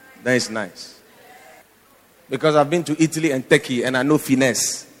 then it's nice. Because I've been to Italy and Turkey and I know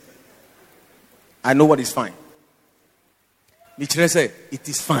finesse. I know what is fine. Michelle said, it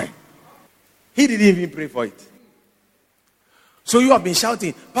is fine. He didn't even pray for it. So you have been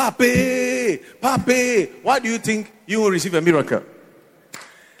shouting, Pape, Pape, why do you think you will receive a miracle?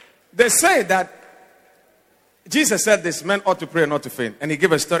 They say that Jesus said this, men ought to pray and not to faint. And he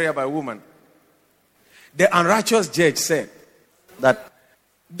gave a story about a woman. The unrighteous judge said that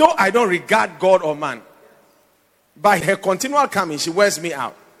though I don't regard God or man, by her continual coming, she wears me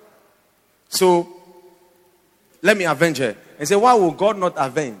out. So let me avenge her. And say, why will God not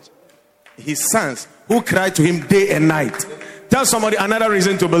avenge his sons who cry to him day and night? Tell somebody another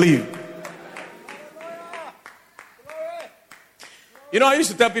reason to believe. You know, I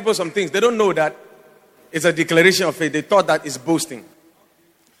used to tell people some things. They don't know that it's a declaration of faith. They thought that it's boasting.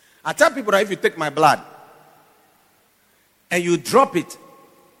 I tell people that if you take my blood and you drop it,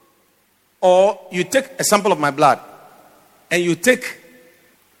 or you take a sample of my blood and you take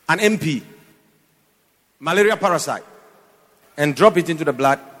an MP, malaria parasite, and drop it into the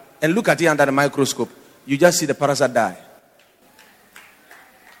blood and look at it under the microscope, you just see the parasite die.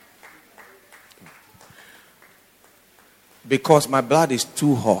 Because my blood is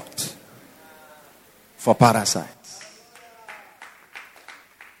too hot for parasites.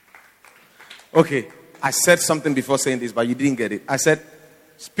 Okay, I said something before saying this, but you didn't get it. I said,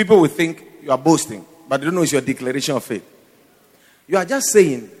 people will think you are boasting, but they don't know it's your declaration of faith. You are just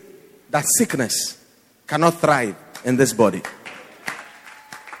saying that sickness cannot thrive in this body.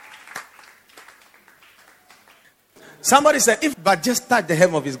 Somebody said, if but just touch the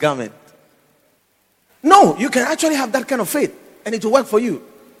hem of his garment. No, you can actually have that kind of faith and it will work for you.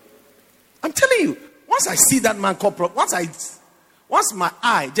 I'm telling you, once I see that man called Prophet, once my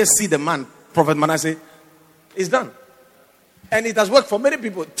eye just see the man, Prophet Manasseh, it's done. And it has worked for many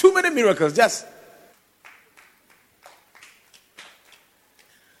people. Too many miracles, just.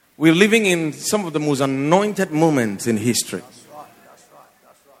 We're living in some of the most anointed moments in history. That's right.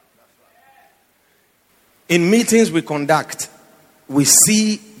 In meetings we conduct, we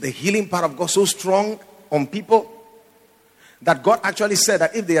see the healing power of God so strong on people that God actually said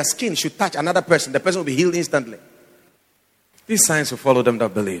that if their skin should touch another person, the person will be healed instantly. These signs will follow them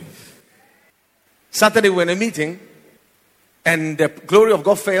that believe. Saturday we were in a meeting and the glory of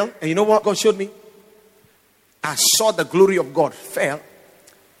God fell. And you know what God showed me? I saw the glory of God fell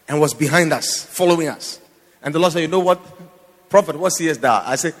and was behind us, following us. And the Lord said, you know what? Prophet, what seest thou?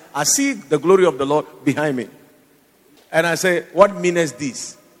 I said, I see the glory of the Lord behind me. And I said, what meaneth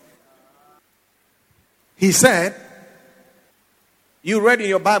this? He said, you read in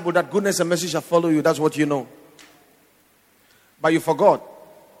your Bible that goodness and mercy shall follow you. That's what you know. But you forgot.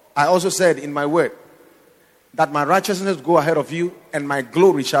 I also said in my word that my righteousness go ahead of you and my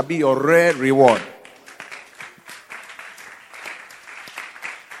glory shall be your rare reward.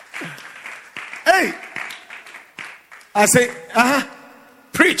 Hey! I say,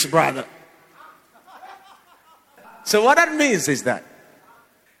 preach, brother. So what that means is that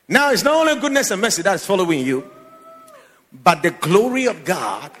now it's not only goodness and mercy that is following you, but the glory of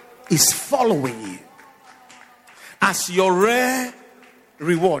God is following you as your rare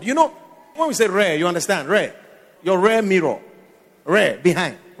reward. You know, when we say rare, you understand? Rare. Your rare mirror. Rare,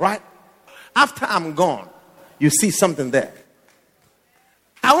 behind, right? After I'm gone, you see something there.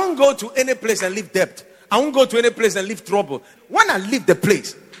 I won't go to any place and leave debt. I won't go to any place and leave trouble. When I leave the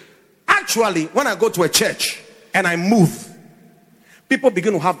place, actually, when I go to a church and I move, people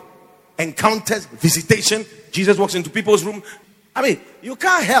begin to have encounters, visitation. Jesus walks into people's room. I mean, you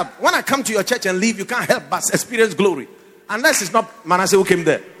can't help. When I come to your church and leave, you can't help but experience glory. Unless it's not Manasseh who came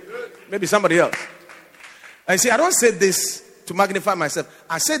there. Maybe somebody else. I see, I don't say this to magnify myself.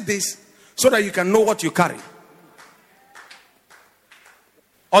 I said this so that you can know what you carry.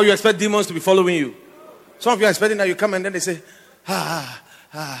 Or you expect demons to be following you. Some of you are expecting that you come and then they say,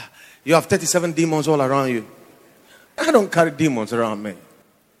 you have 37 demons all around you. I don't carry demons around me.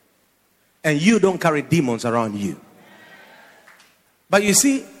 And you don't carry demons around you. But you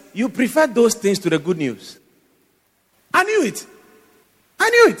see, you prefer those things to the good news. I knew it. I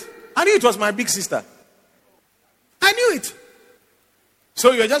knew it was my big sister. I knew it.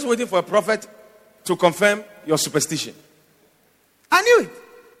 So you're just waiting for a prophet to confirm your superstition. I knew it.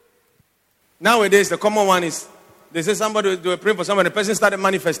 Nowadays, the common one is, they say somebody, they were praying for somebody, the person started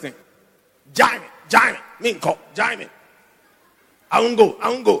manifesting. Jaime, Jaime. I won't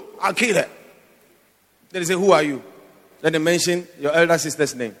go, I'll kill her. Then they say, who are you? Then they mention your elder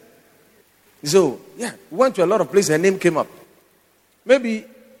sister's name. So, yeah, we went to a lot of places, her name came up. Maybe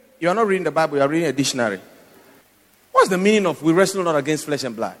you are not reading the Bible, you are reading a dictionary. What's the meaning of we wrestle not against flesh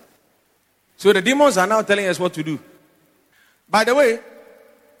and blood? So the demons are now telling us what to do. By the way,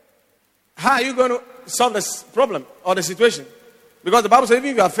 how are you going to solve this problem or the situation? Because the Bible says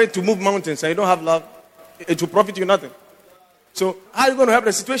even if you are faith to move mountains and you don't have love, it will profit you nothing. So how are you going to help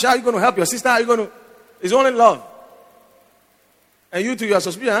the situation? How are you going to help your sister? How are you going to... It's only love. And you too, you are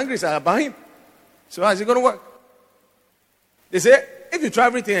suspicious and angry about him. So how is it going to work? They say, if you try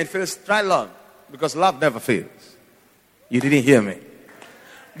everything and it fails, try love. Because love never fails. You didn't hear me.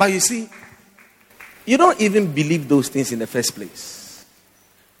 But you see, you don't even believe those things in the first place.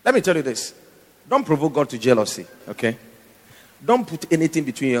 Let me tell you this. Don't provoke God to jealousy, okay? Don't put anything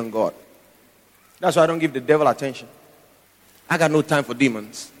between you and God. That's why I don't give the devil attention. I got no time for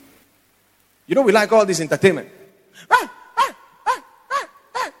demons. You know we like all this entertainment.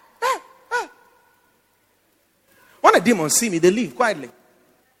 When a demon see me, they leave quietly.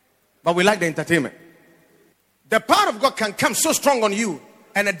 But we like the entertainment. The power of God can come so strong on you,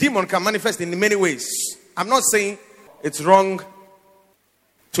 and a demon can manifest in many ways. I'm not saying it's wrong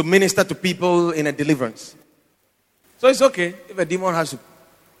to minister to people in a deliverance. So it's okay if a demon has to.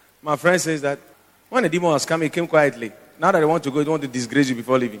 My friend says that when a demon was coming, he came quietly. Now that they want to go, they want to disgrace you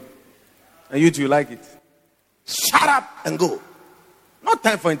before leaving. And you too like it. Shut up and go. Not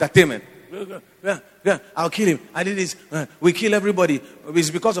time for entertainment. Yeah, I'll kill him. I did this. We kill everybody. It's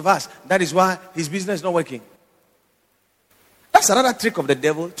because of us. That is why his business is not working. That's another trick of the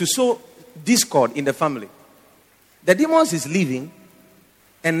devil to sow discord in the family. The demons is leaving,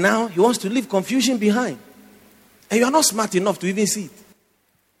 and now he wants to leave confusion behind. And you are not smart enough to even see it.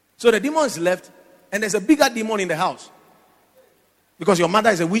 So the demon is left, and there's a bigger demon in the house. Because your mother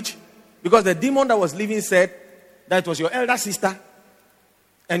is a witch. Because the demon that was leaving said that it was your elder sister,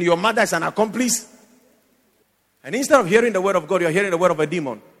 and your mother is an accomplice. And instead of hearing the word of God, you're hearing the word of a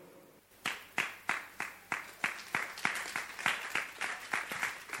demon.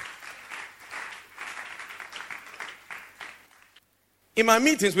 In my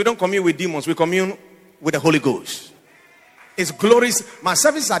meetings, we don't commune with demons. We commune with the Holy Ghost. It's glorious. My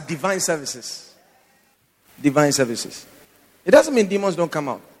services are divine services. Divine services. It doesn't mean demons don't come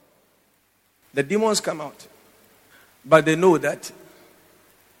out. The demons come out. But they know that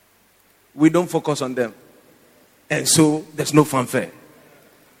we don't focus on them. And so there's no fanfare.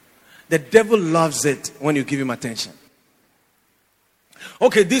 The devil loves it when you give him attention.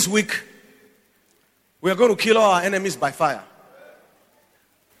 Okay, this week, we are going to kill all our enemies by fire.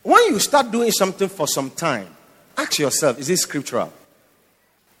 When you start doing something for some time, ask yourself, is it scriptural?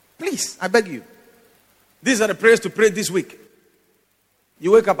 Please, I beg you. These are the prayers to pray this week.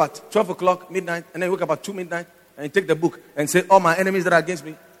 You wake up at 12 o'clock, midnight, and then you wake up at 2 midnight, and you take the book and say, all my enemies that are against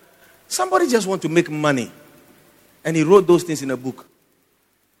me. Somebody just want to make money. And he wrote those things in a book.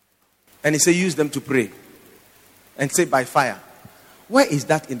 And he said, use them to pray. And say, by fire. Where is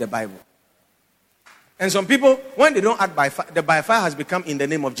that in the Bible? And some people, when they don't add by fire, the by fire has become in the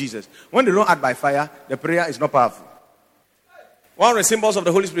name of Jesus. When they don't add by fire, the prayer is not powerful. One of the symbols of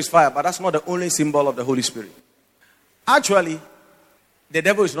the Holy Spirit is fire, but that's not the only symbol of the Holy Spirit. Actually, the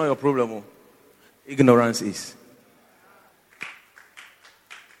devil is not your problem. Ignorance is.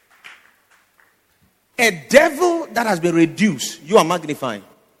 A devil that has been reduced, you are magnifying.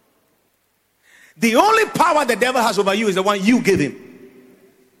 The only power the devil has over you is the one you give him.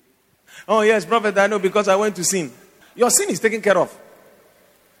 Oh yes, prophet, I know because I went to sin. Your sin is taken care of.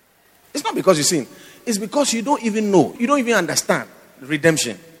 It's not because you sin. It's because you don't even know. You don't even understand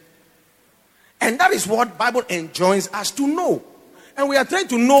redemption. And that is what Bible enjoins us to know. And we are trying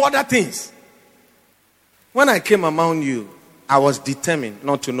to know other things. When I came among you, I was determined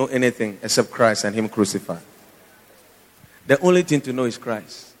not to know anything except Christ and him crucified. The only thing to know is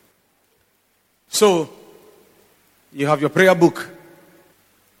Christ. So, you have your prayer book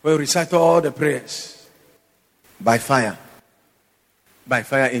where you recite all the prayers by fire. By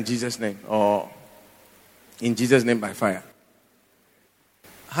fire in Jesus' name. Or in Jesus' name by fire.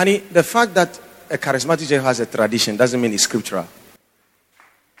 Honey, the fact that a charismatic church has a tradition doesn't mean it's scriptural.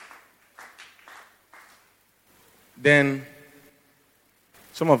 Then,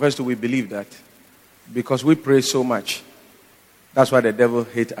 some of us too, we believe that because we pray so much, that's why the devil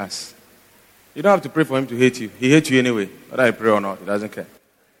hates us. You don't have to pray for him to hate you. He hates you anyway, whether I pray or not. He doesn't care.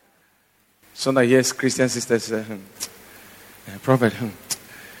 Sometimes I hear Christian sisters say, Prophet,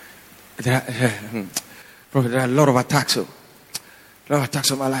 Prophet, there are a lot of attacks. A lot of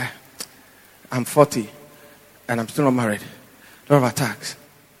attacks on my life. I'm 40 and I'm still not married. A lot of attacks.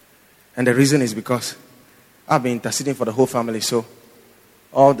 And the reason is because I've been interceding for the whole family, so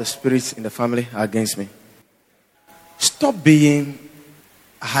all the spirits in the family are against me. Stop being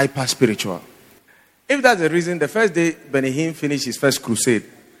hyper spiritual. If that's the reason, the first day Benny Hinn finished his first crusade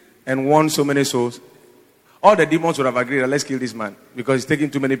and won so many souls, all the demons would have agreed, let's kill this man because he's taking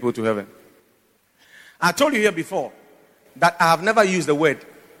too many people to heaven. I told you here before that I have never used the word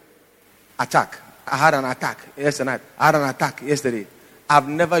attack. I had an attack yesterday. I had an attack yesterday. I've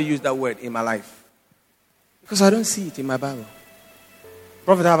never used that word in my life because I don't see it in my Bible.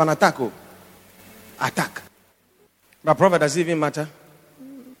 Prophet, I have an attack. Oh, attack. But prophet, does it even matter?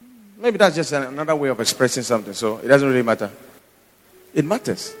 Maybe that's just another way of expressing something, so it doesn't really matter. It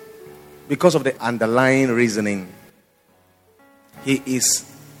matters because of the underlying reasoning. He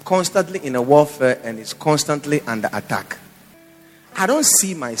is constantly in a warfare and is constantly under attack. I don't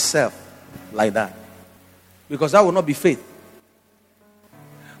see myself like that because that will not be faith.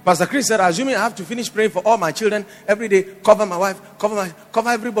 Pastor Chris said, assuming I have to finish praying for all my children every day, cover my wife, cover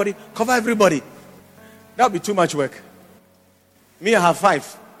everybody. That would be too much work. Me, I have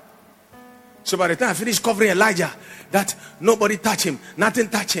 5. So by the time I finish covering Elijah, that nobody touch him, nothing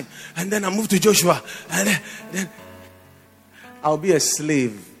touch him, and then I move to Joshua, and then I'll be a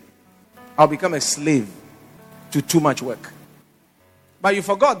slave. I'll become a slave to too much work. But you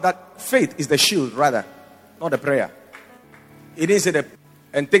forgot that faith is the shield, rather, not the prayer. It didn't say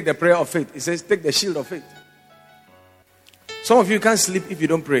and take the prayer of faith. It says take the shield of faith. Some of you can't sleep if you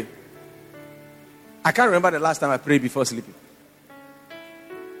don't pray. I can't remember the last time I prayed before sleeping.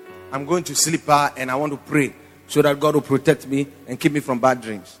 I'm going to sleep and I want to pray so that God will protect me and keep me from bad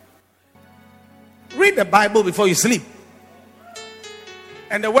dreams. Read the Bible before you sleep.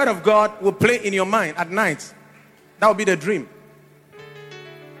 And the word of God will play in your mind at night. That will be the dream.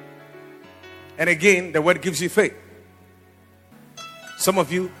 And again, the word gives you faith. Some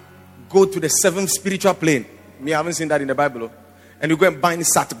of you go to the 7th spiritual plane. Me, I haven't seen that in the Bible. And you go and bind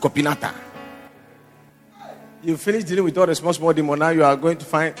Sat Gopinata. You finish dealing with all the small demons. Now you are going to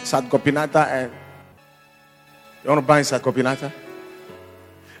find Sat Gopinata and you want to bind Sat Gopinata?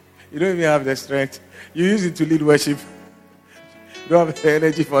 You don't even have the strength. You use it to lead worship. You don't have the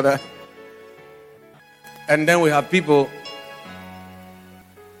energy for that. And then we have people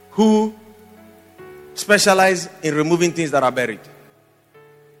who specialize in removing things that are buried.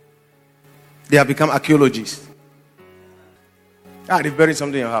 They have become archaeologists. They've buried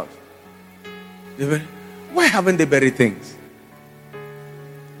something in your house. Why haven't they buried things?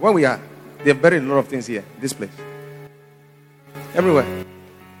 Where we are, they've buried a lot of things here, this place. Everywhere.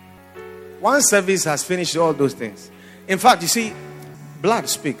 One service has finished all those things. In fact, you see, blood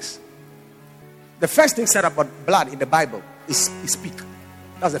speaks. The first thing said about blood in the Bible is speak.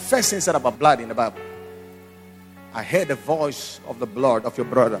 That's the first thing said about blood in the Bible. I heard the voice of the blood of your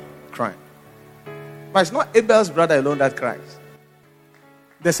brother crying. But it's not Abel's brother alone that cries.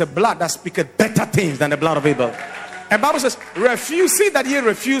 There's a blood that speaketh better things than the blood of Abel. And the Bible says, refuse, see that ye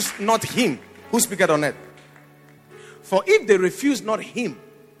refuse not him who speaketh on earth. For if they refuse not him,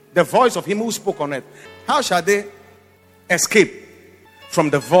 the voice of him who spoke on earth, how shall they escape from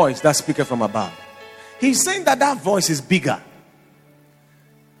the voice that speaketh from above? He's saying that that voice is bigger.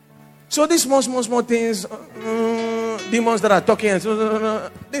 So these small things, demons that are talking,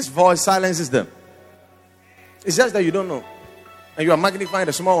 this voice silences them. It's just that you don't know. And you are magnifying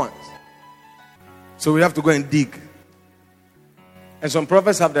the small ones. So we have to go and dig. And some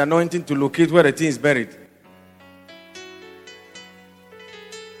prophets have the anointing to locate where the thing is buried.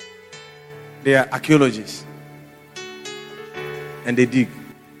 They are archaeologists. And they dig.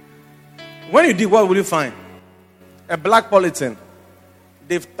 When you dig, what will you find? A black polythene.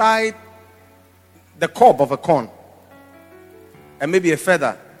 They've tied the cob of a corn. And maybe a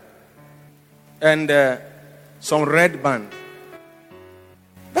feather. And some red band.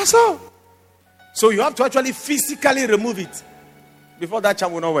 That's all. So you have to actually physically remove it before that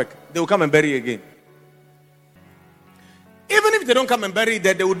charm will not work. They will come and bury it again. Even if they don't come and bury it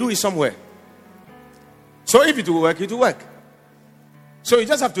there, they will do it somewhere. So if it will work, it will work. So you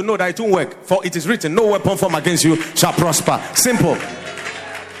just have to know that it won't work. For it is written, no weapon formed against you shall prosper. Simple.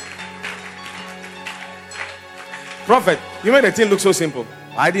 Prophet, you made the thing look so simple.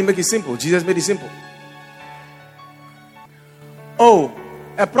 I didn't make it simple. Jesus made it simple. Oh,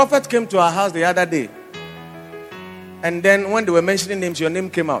 a prophet came to our house the other day. And then when they were mentioning names, your name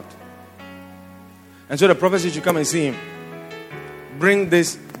came out. And so the prophet said, you come and see him. Bring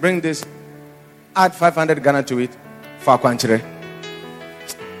this. Add 500 Ghana to it. For Kwanchire.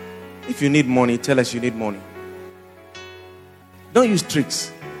 If you need money, tell us you need money. Don't use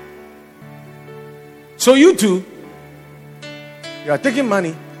tricks. So you too, you are taking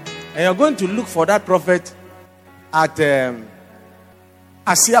money and you're going to look for that prophet at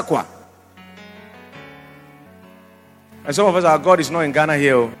Asiakwa. And some of us, our God is not in Ghana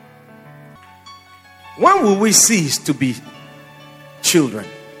here. When will we cease to be children?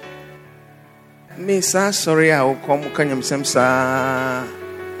 Me sa sorry I will come kanyam sem sa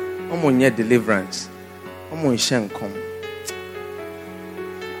omonye deliverance. Omon shen come.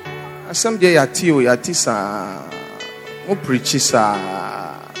 Asam de yati o yati sa mo preach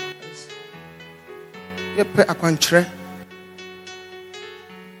sa. Yepe akwantre.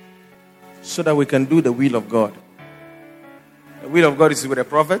 So that we can do the will of God. The will of God is with a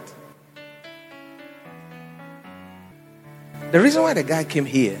prophet. The reason why the guy came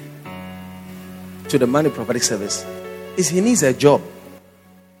here to the Money Prophetic Service is he needs a job.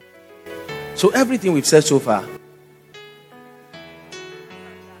 So everything we've said so far,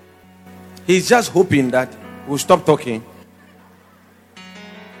 he's just hoping that we'll stop talking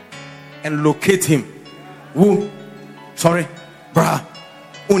and locate him. Who? Sorry, brah,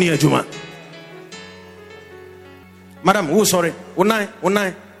 Unia Juma. Madam, who? Sorry,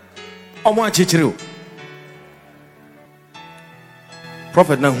 Unai. Omwa Chichiru.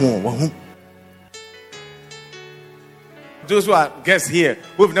 Prophet na who? Those who are guests here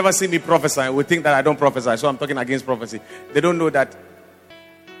who've never seen me prophesy will think that I don't prophesy, so I'm talking against prophecy. They don't know that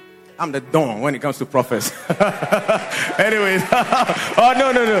I'm the don when it comes to prophets. Anyways, oh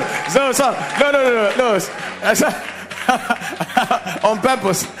no. On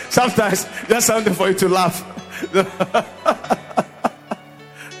purpose, sometimes just something for you to laugh.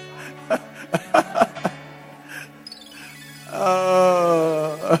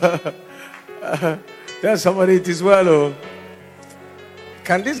 Tell somebody it is well. Oh.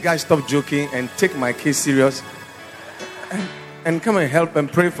 Can this guy stop joking and take my case serious and come and help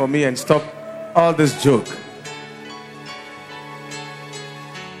and pray for me and stop all this joke?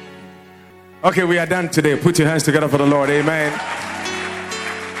 Okay, we are done today. Put your hands together for the Lord. Amen.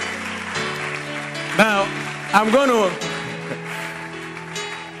 Now, I'm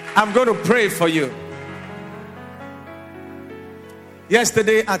going to pray for you.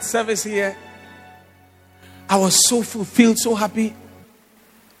 Yesterday at service here, I was so fulfilled, so happy.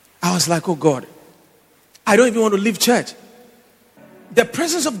 I was like, oh God, I don't even want to leave church. The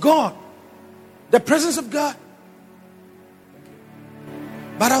presence of God. The presence of God.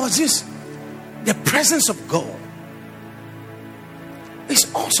 But I was just, the presence of God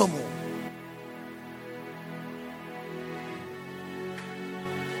is awesome.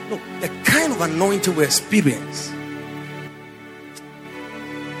 No, the kind of anointing we experience.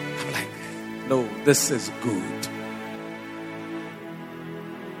 I'm like, no, this is good.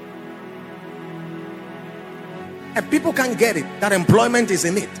 And people can't get it. That employment is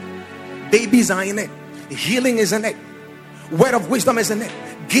in it. Babies are in it. Healing is in it. Word of wisdom is in it.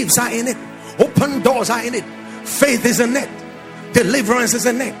 Gifts are in it. Open doors are in it. Faith is in it. Deliverance is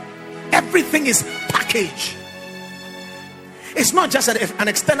in it. Everything is packaged. It's not just an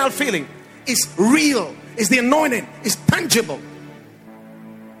external feeling. It's real. It's the anointing. It's tangible.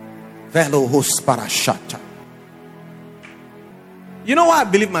 You know why I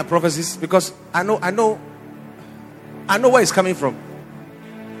believe my prophecies? Because I know where it's coming from.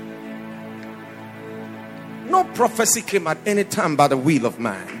 No prophecy came at any time by the will of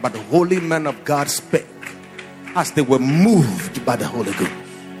man, but the holy men of God spake as they were moved by the Holy Ghost.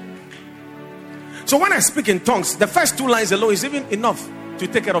 So when I speak in tongues, the first two lines alone is even enough to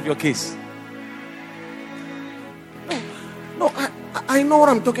take care of your case. No, I know what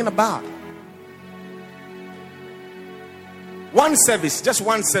I'm talking about. One service, just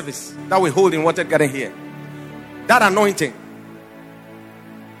one service that we hold in Water Garden here. That anointing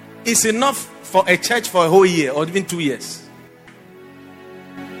is enough for a church for a whole year or even 2 years.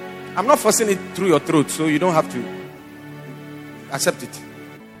 I'm not forcing it through your throat, so you don't have to accept it.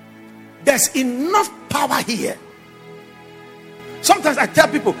 There's enough power here. Sometimes I tell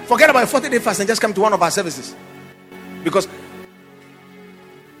people, forget about a 40-day fast and just come to one of our services. Because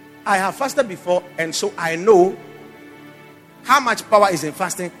I have fasted before, and so I know how much power is in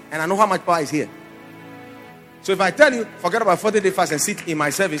fasting, and I know how much power is here. So if I tell you, forget about 40-day fast and sit in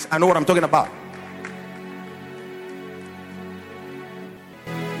my service, I know what I'm talking about.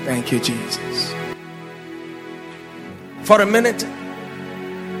 Thank you, Jesus. For a minute,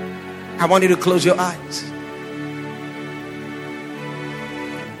 I want you to close your eyes.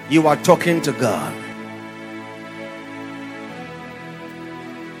 You are talking to God.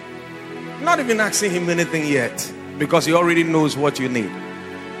 Not even asking him anything yet, because he already knows what you need.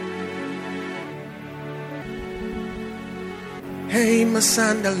 Hey,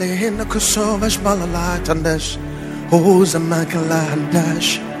 Masandale, Hina Kosovash Balalatandash, Oza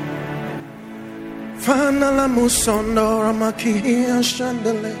Makalandash, Fanala Musondora Makia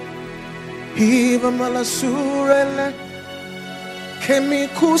Shandale, Eva Malasurele, Kemi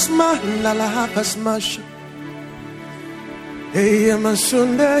kusma nalahapas mash. Eya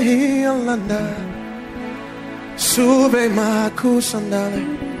masunda hialanda. Sube makusandale.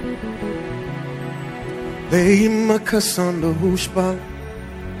 Leima kasando hushbal.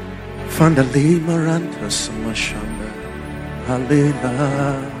 Fandali maranta samashanda.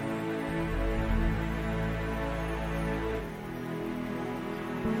 Hallelujah.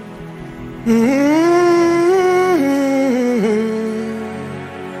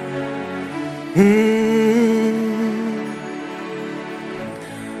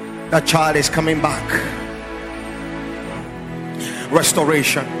 That child is coming back.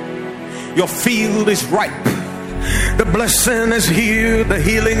 Restoration. Your field is ripe. The blessing is here. The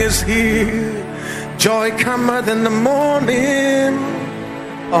healing is here. Joy cometh in the morning.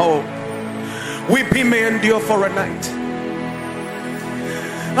 Oh, weeping may endure for a night.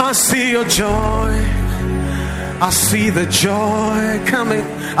 I see your joy. I see the joy coming.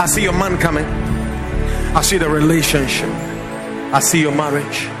 I see your man coming. I see the relationship. I see your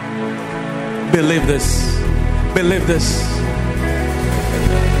marriage. Believe this. Believe this.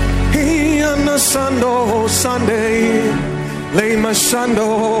 He on the Sunday, lay my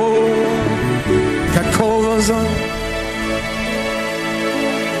shando, Kakovas on.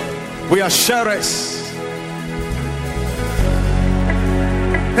 We are sharers.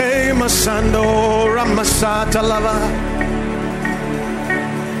 Hey, Masando, Ramasata Lava.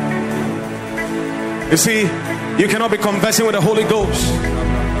 You see, you cannot be conversing with the Holy Ghost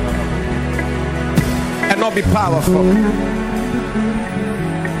and not be powerful.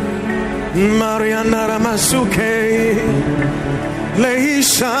 Mariana Ramasuke,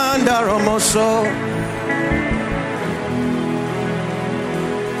 Leishanda Romoso.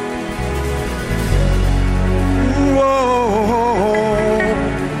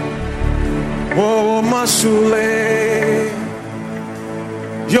 Oh, Masule,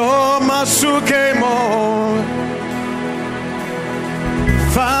 yo Masuke mo,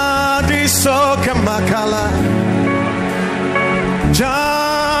 Fadi Soka Makala,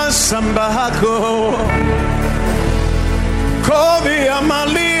 Jasambahako, Kobi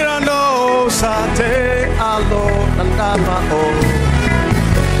Amalira no Sate Alo Nandama o,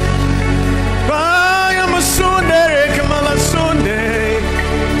 Baya Masunde Kamala Sunday.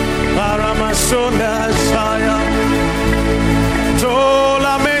 Paramasunda Saya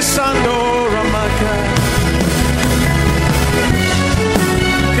Tola Mesando Ramaka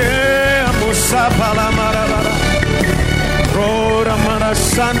Ke Amusa Palamarabara Rora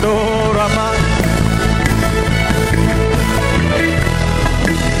Marasando Rama.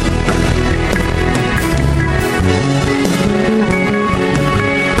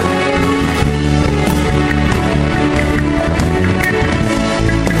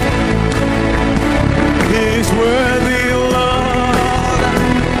 He's worthy, Lord.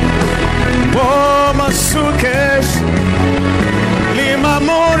 Oh, Masukesh, Lima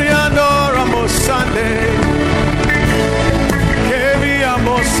Moria Dora Mosande, Kevia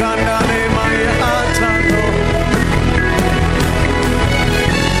Mosandale, my Atano.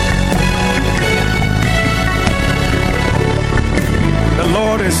 The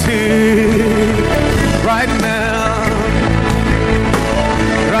Lord is here right now,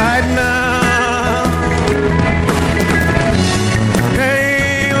 right now.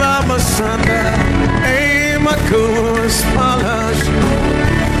 Makus Palash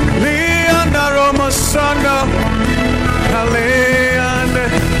Leanda Roma Sanda Kaleande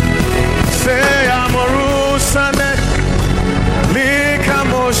Se Amoru Sande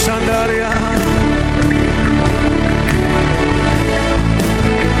Likamo Shandaria.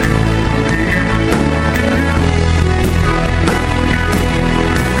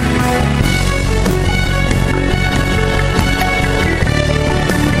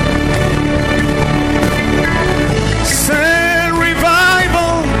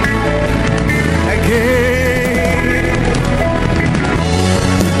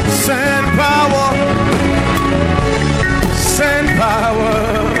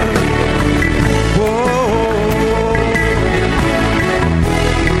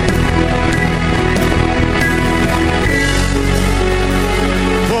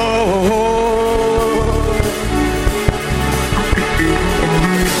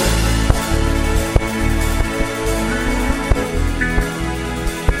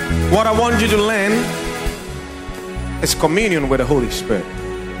 What I want you to learn is communion with the Holy Spirit.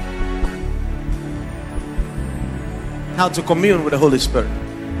 How to commune with the Holy Spirit.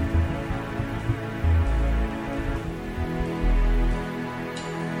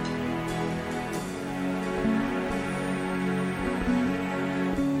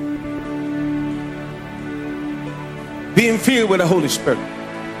 Being being filled with the Holy Spirit,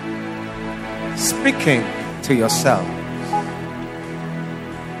 speaking to yourself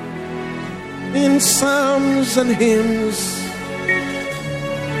in psalms and hymns,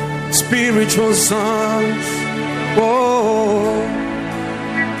 spiritual songs. Oh,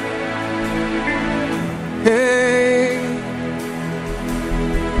 hey,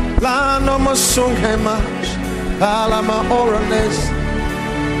 la no mo sung hemash, palama oranes,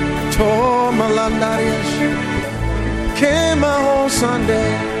 to malandarias, kema ho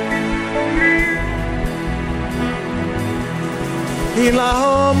Sunday, ila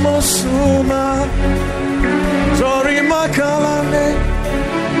homo suma, zori makalane,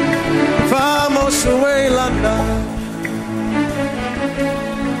 vamos uelanda.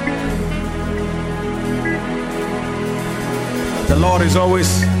 The Lord is always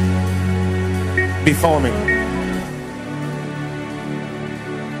before me.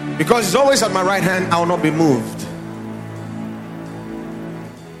 Because He's always at my right hand, I will not be moved.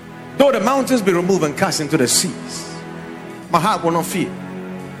 Though the mountains be removed and cast into the seas, my heart will not fear.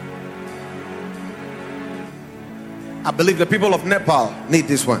 I believe the people of Nepal need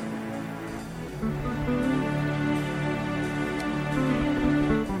this one.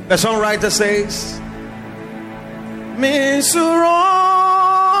 The songwriter says,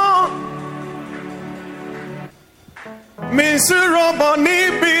 Misuro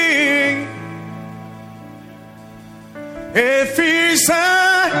bonibi efisa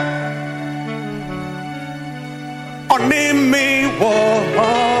onimi wo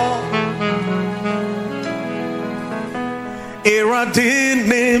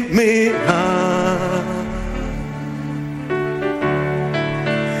iradini mi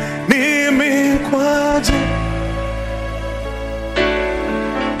nimi kwaje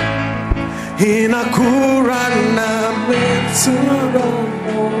inakurana metsuro.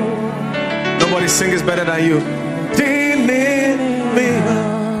 Nobody sings better than you.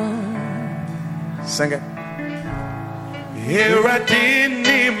 Sing it.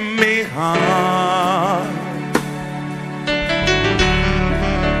 Iradini miha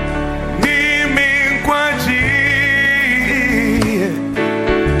nimi kwaji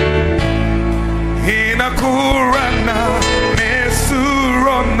inakurana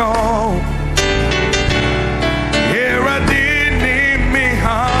mesurono. Iradini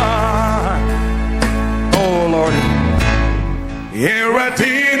mihai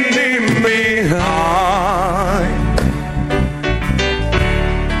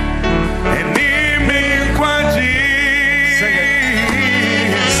enimi kwaji. Sing it.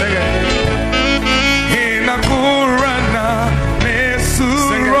 Sing it. Inakurana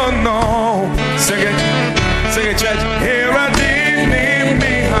mesurono. Sing it. Sing it, church. Iradini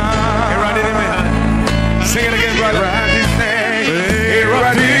mihai. Iradini mihai. Sing it again, brother.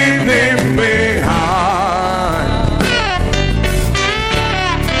 Iradini mihai.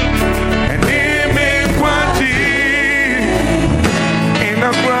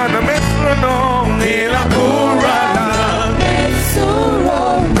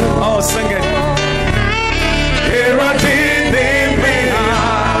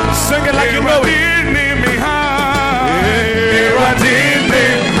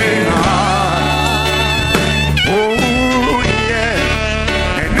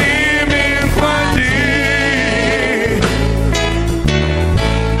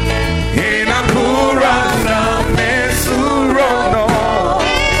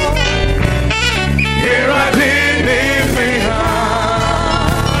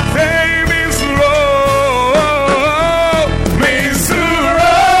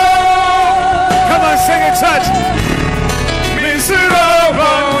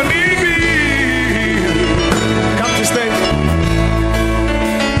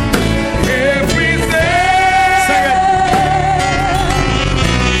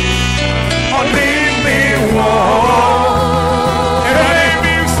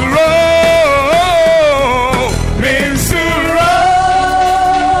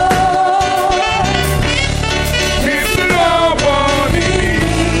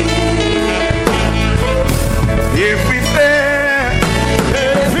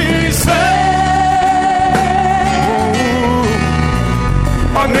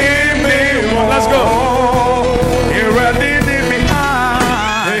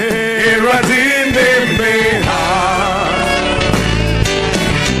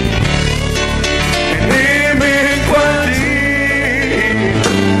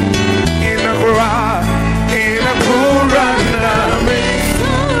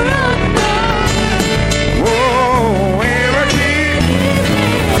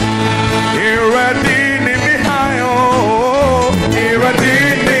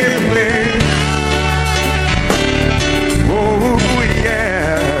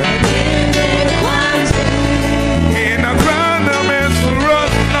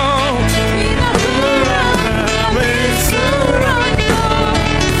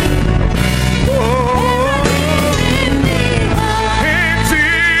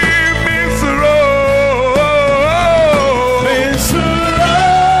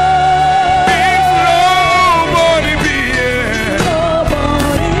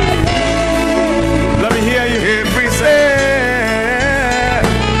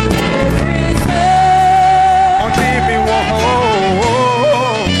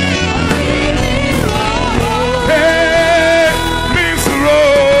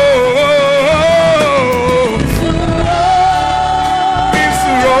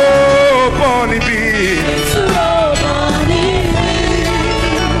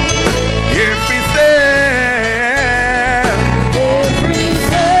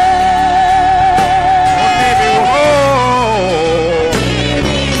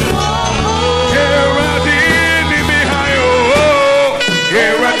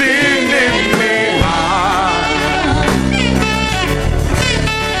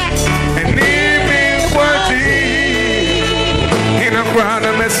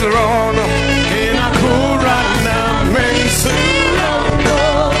 Grana Messerono.